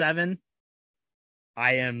done Classic. 7.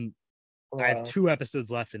 I have 2 episodes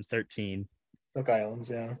left in 13. Cook Islands,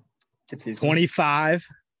 yeah. Good season. 25.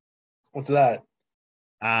 What's that?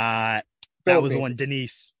 That was the one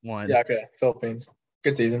Denise won. Yeah, okay. Philippines.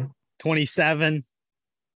 Good season. 27.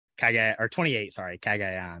 28, sorry,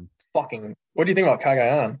 Cagayan. Fucking, what do you think about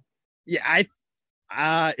Cagayan? Yeah,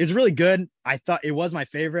 it's really good. I thought it was my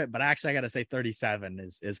favorite, but actually I got to say 37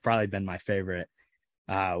 is probably been my favorite,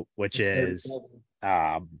 which is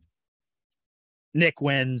Nick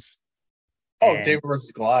wins. Oh, David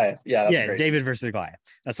versus Goliath. Yeah, that's great. David versus Goliath.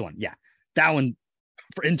 That's the one. Yeah, that one.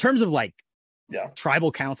 In terms of like,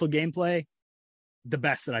 tribal council gameplay, the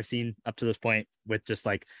best that I've seen up to this point, with just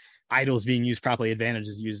like idols being used properly,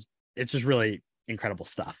 advantages used. It's just really incredible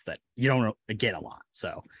stuff that you don't get a lot.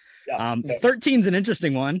 So, 13's an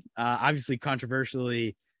interesting one. Obviously,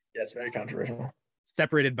 controversially. Yes, very controversial.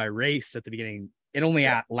 Separated by race at the beginning. It only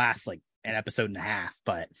lasts like an episode and a half,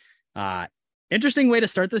 but interesting way to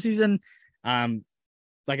start the season.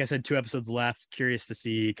 Like I said, 2 episodes left. Curious to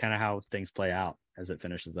see kind of how things play out as it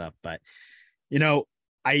finishes up. But,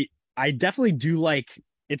 I definitely do like,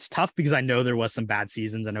 it's tough because I know there was some bad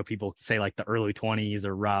seasons. I know people say like the early 20s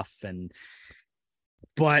are rough,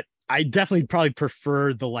 but I definitely probably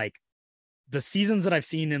prefer the seasons that I've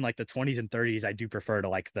seen in like the 20s and 30s. I do prefer to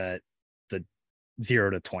like the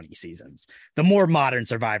 0 to 20 seasons, the more modern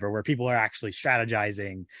Survivor where people are actually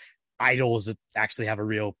strategizing. Idols actually have a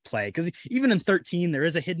real play, because even in 13 there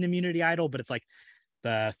is a hidden immunity idol, but it's like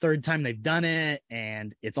the third time they've done it,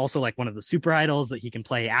 and it's also like one of the super idols that he can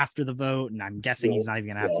play after the vote, and I'm guessing he's not even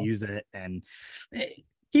gonna have to use it, and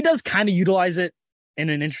he does kind of utilize it in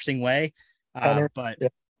an interesting way, but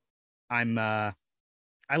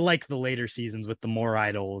I like the later seasons with the more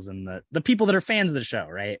idols and the people that are fans of the show,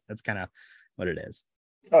 right? That's kind of what it is.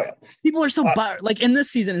 Oh yeah, people are so like in this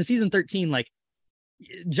season, in season 13, like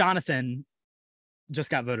Jonathan just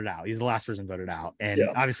got voted out. He's the last person voted out, and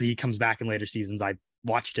obviously he comes back in later seasons. I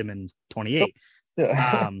watched him in 28.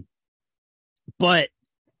 But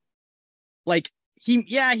like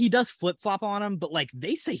he does flip-flop on him, but like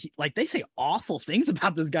they say awful things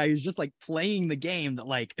about this guy who's just like playing the game, that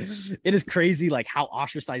like it is crazy like how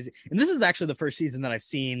ostracized. And this is actually the first season that I've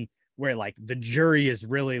seen where like the jury is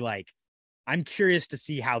really like, I'm curious to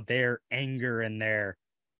see how their anger and their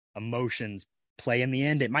emotions play in the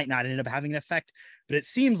end. It might not end up having an effect, but it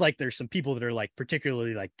seems like there's some people that are like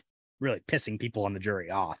particularly like really pissing people on the jury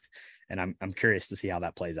off, and I'm curious to see how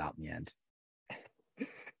that plays out in the end.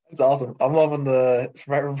 It's awesome. I'm loving the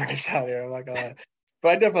Survivor breakdown here. I'm not gonna lie. But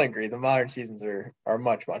I definitely agree. The modern seasons are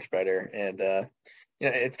much, much better. And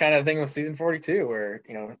it's kind of the thing with season 42 where,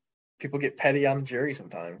 people get petty on the jury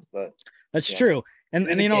sometimes. But that's true. And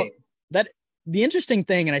that the interesting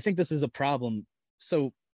thing, and I think this is a problem.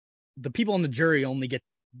 So the people on the jury only get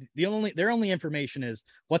their only information is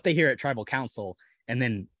what they hear at tribal council, and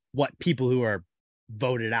then what people who are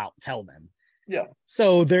voted out tell them. Yeah.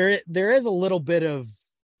 So there is a little bit of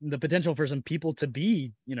the potential for some people to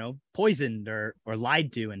be, poisoned or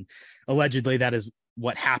lied to. And allegedly that is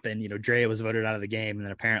what happened. Drea was voted out of the game and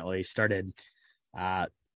then apparently started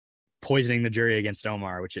poisoning the jury against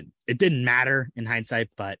Omar, which it didn't matter in hindsight,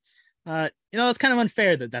 but it's kind of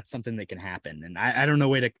unfair that that's something that can happen. And I don't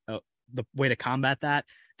know the way to combat that.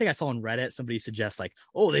 I think I saw on Reddit, somebody suggests like,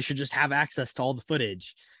 oh, they should just have access to all the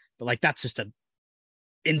footage, but like, that's just a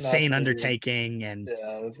insane undertaking. And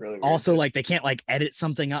that's really weird. Also like they can't like edit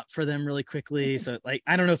something up for them really quickly. So like,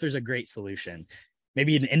 I don't know if there's a great solution,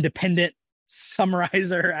 maybe an independent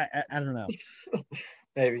summarizer. I don't know.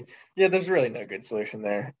 Maybe. Yeah, there's really no good solution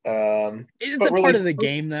there. It's a part of the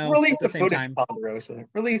game, though. Release the footage, Ponderosa.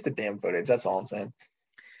 Release the damn footage. That's all I'm saying.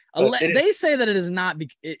 They say that it is not.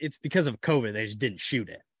 It's because of COVID. They just didn't shoot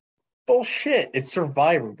it. Bullshit. It's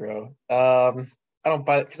Survivor, bro. I don't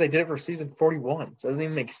buy it because they did it for season 41, so it doesn't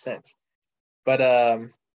even make sense. But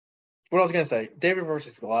what I was gonna say, David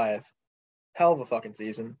versus Goliath, hell of a fucking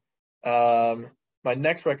season. My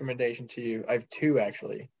next recommendation to you, I have two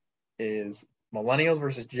actually, is Millennials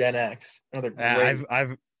versus Gen X. Another great,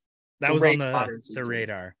 that was on the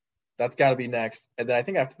radar. That's got to be next, and then I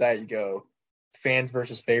think after that you go Fans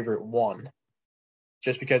versus Favorite 1,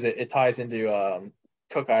 just because it ties into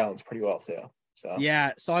Cook Islands pretty well too. So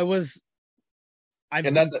yeah, so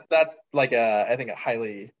that's like I think a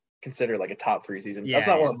highly considered like a top 3 season. That's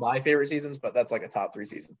not one of my favorite seasons, but that's like a top 3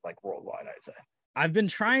 season like worldwide, I'd say. I've been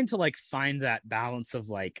trying to like find that balance of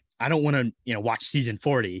like, I don't want to watch season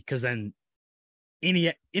 40 because then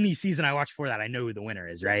any season I watch for that I know who the winner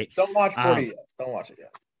is, right? Don't watch 40 yet. Don't watch it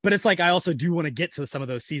yet. But it's like I also do want to get to some of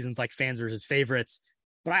those seasons like Fans versus Favorites.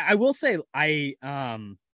 But I will say I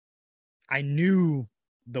knew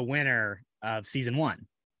the winner of season 1.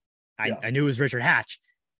 I knew it was Richard Hatch,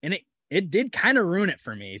 and it did kind of ruin it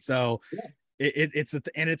for me. So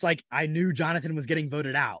it's like I knew Jonathan was getting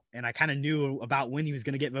voted out, and I kind of knew about when he was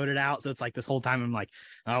going to get voted out. So it's like this whole time I'm like,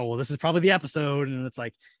 oh well, this is probably the episode, and it's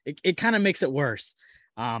like it kind of makes it worse.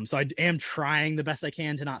 So I am trying the best I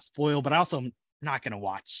can to not spoil, but I also am not going to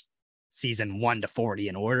watch season 1 to 40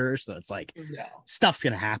 in order. So it's like stuff's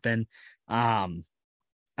going to happen. I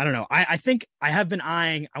don't know. I think I have been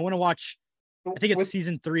eyeing. I want to watch. I think it's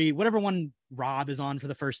season 3, whatever one Rob is on for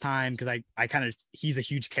the first time, because I kind of, he's a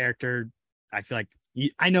huge character. I feel like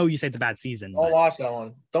I know you say it's a bad season. Don't watch that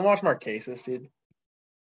one. Don't watch Marquesas, dude.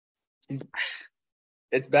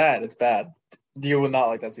 It's bad. It's bad. You would not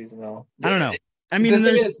like that season though. I don't know. I mean,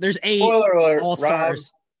 there's 8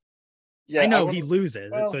 All-Stars. Yeah, I know he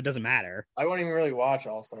loses, so it doesn't matter. I won't even really watch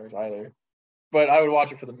All-Stars either, but I would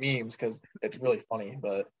watch it for the memes because it's really funny.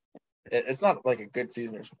 But it's not like a good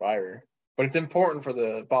season of Survivor. But it's important for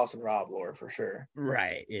the Boston Rob lore for sure.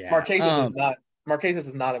 Right. Yeah. Marquesas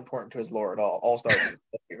is not important to his lore at all. All-Stars is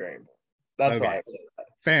very important. That's why I would say that.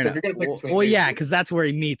 Fair enough. If you're gonna pick between because that's where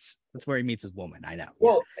he meets his woman. I know.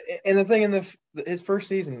 Well, and the thing in his first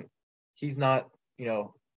season, he's not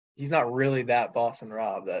really that Boston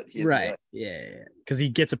Rob that he is. Right. Yeah. Because he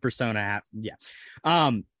gets a persona. Yeah.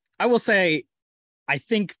 I will say, I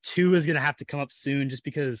think 2 is gonna have to come up soon, just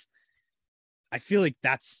because I feel like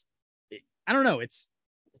that's. I don't know.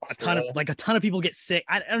 a ton of people get sick.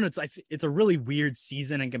 I don't know. It's a really weird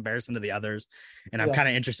season in comparison to the others, and I'm kind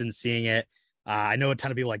of interested in seeing it. I know a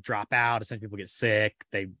ton of people like drop out. A ton of people get sick.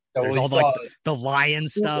 There's all the lion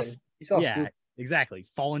stuff. Yeah, exactly.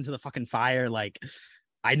 Fall into the fucking fire. Like,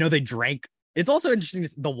 I know they drank. It's also interesting.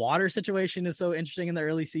 The water situation is so interesting in the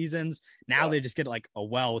early seasons. Now they just get like a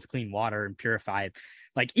well with clean water and purified.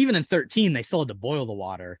 Like even in 13, they still had to boil the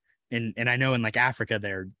water. And I know in like Africa,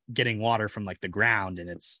 they're getting water from like the ground, and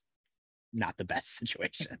it's not the best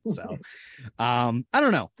situation. So I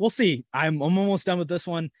don't know. We'll see. I'm almost done with this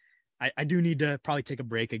one. I do need to probably take a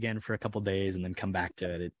break again for a couple days and then come back to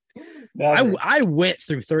it. I went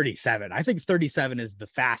through 37. I think 37 is the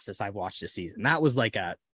fastest I've watched this season. That was like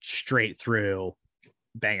a straight through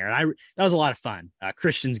banger. And that was a lot of fun.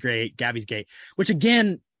 Christian's great. Gabby's great, which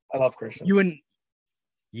again, I love Christian.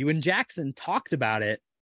 You and Jackson talked about it.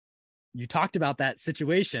 You talked about that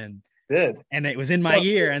situation. Did. And it was in my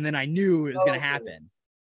ear, and then I knew it was going to happen.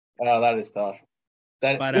 Oh, that is tough.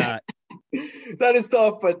 That is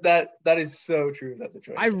tough, but that is so true. That's a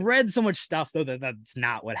choice. I read so much stuff though that's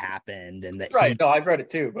not what happened, and that no, I've read it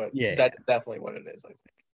too, but that's definitely what it is. I think.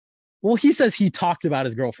 Well, he says he talked about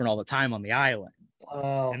his girlfriend all the time on the island,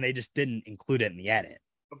 and they just didn't include it in the edit.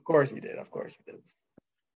 Of course he did.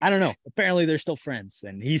 I don't know. Apparently, they're still friends,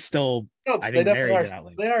 and he's still. I think married to that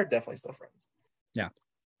lady. They are definitely still friends. Yeah.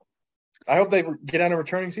 I hope they get on a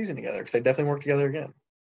returning season together because they definitely work together again.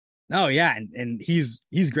 Oh yeah, and he's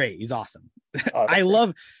great. He's awesome. I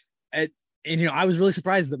love it. And I was really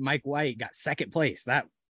surprised that Mike White got second place. That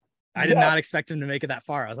I did not expect him to make it that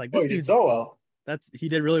far. I was like, this dude so well. He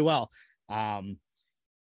did really well.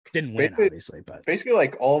 Didn't win obviously, but basically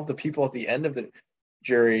like all of the people at the end of the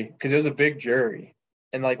jury, because it was a big jury,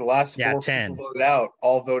 and like the last 4 people voted out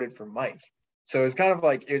all voted for Mike. So it's kind of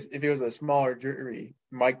like if it was a smaller jury,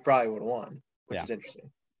 Mike probably would have won, which is interesting.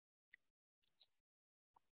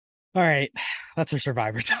 All right, that's our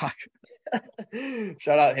Survivor talk.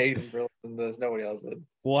 Shout out Hayden for listening to this. Nobody else did.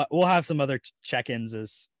 We'll have some other check-ins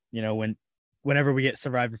as whenever we get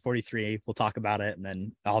Survivor 43, we'll talk about it, and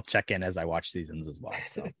then I'll check in as I watch seasons as well.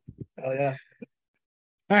 So. Hell yeah!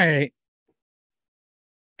 All right,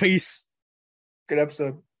 peace. Good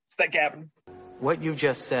episode. Stay Captain. What you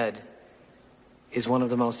just said is one of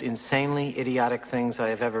the most insanely idiotic things I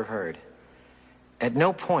have ever heard. At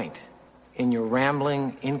no point in your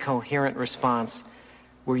rambling, incoherent response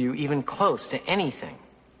were you even close to anything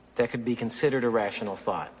that could be considered a rational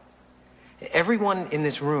thought. Everyone in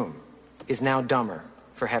this room is now dumber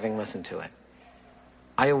for having listened to it.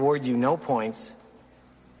 I award you no points,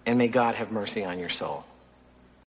 and may God have mercy on your soul.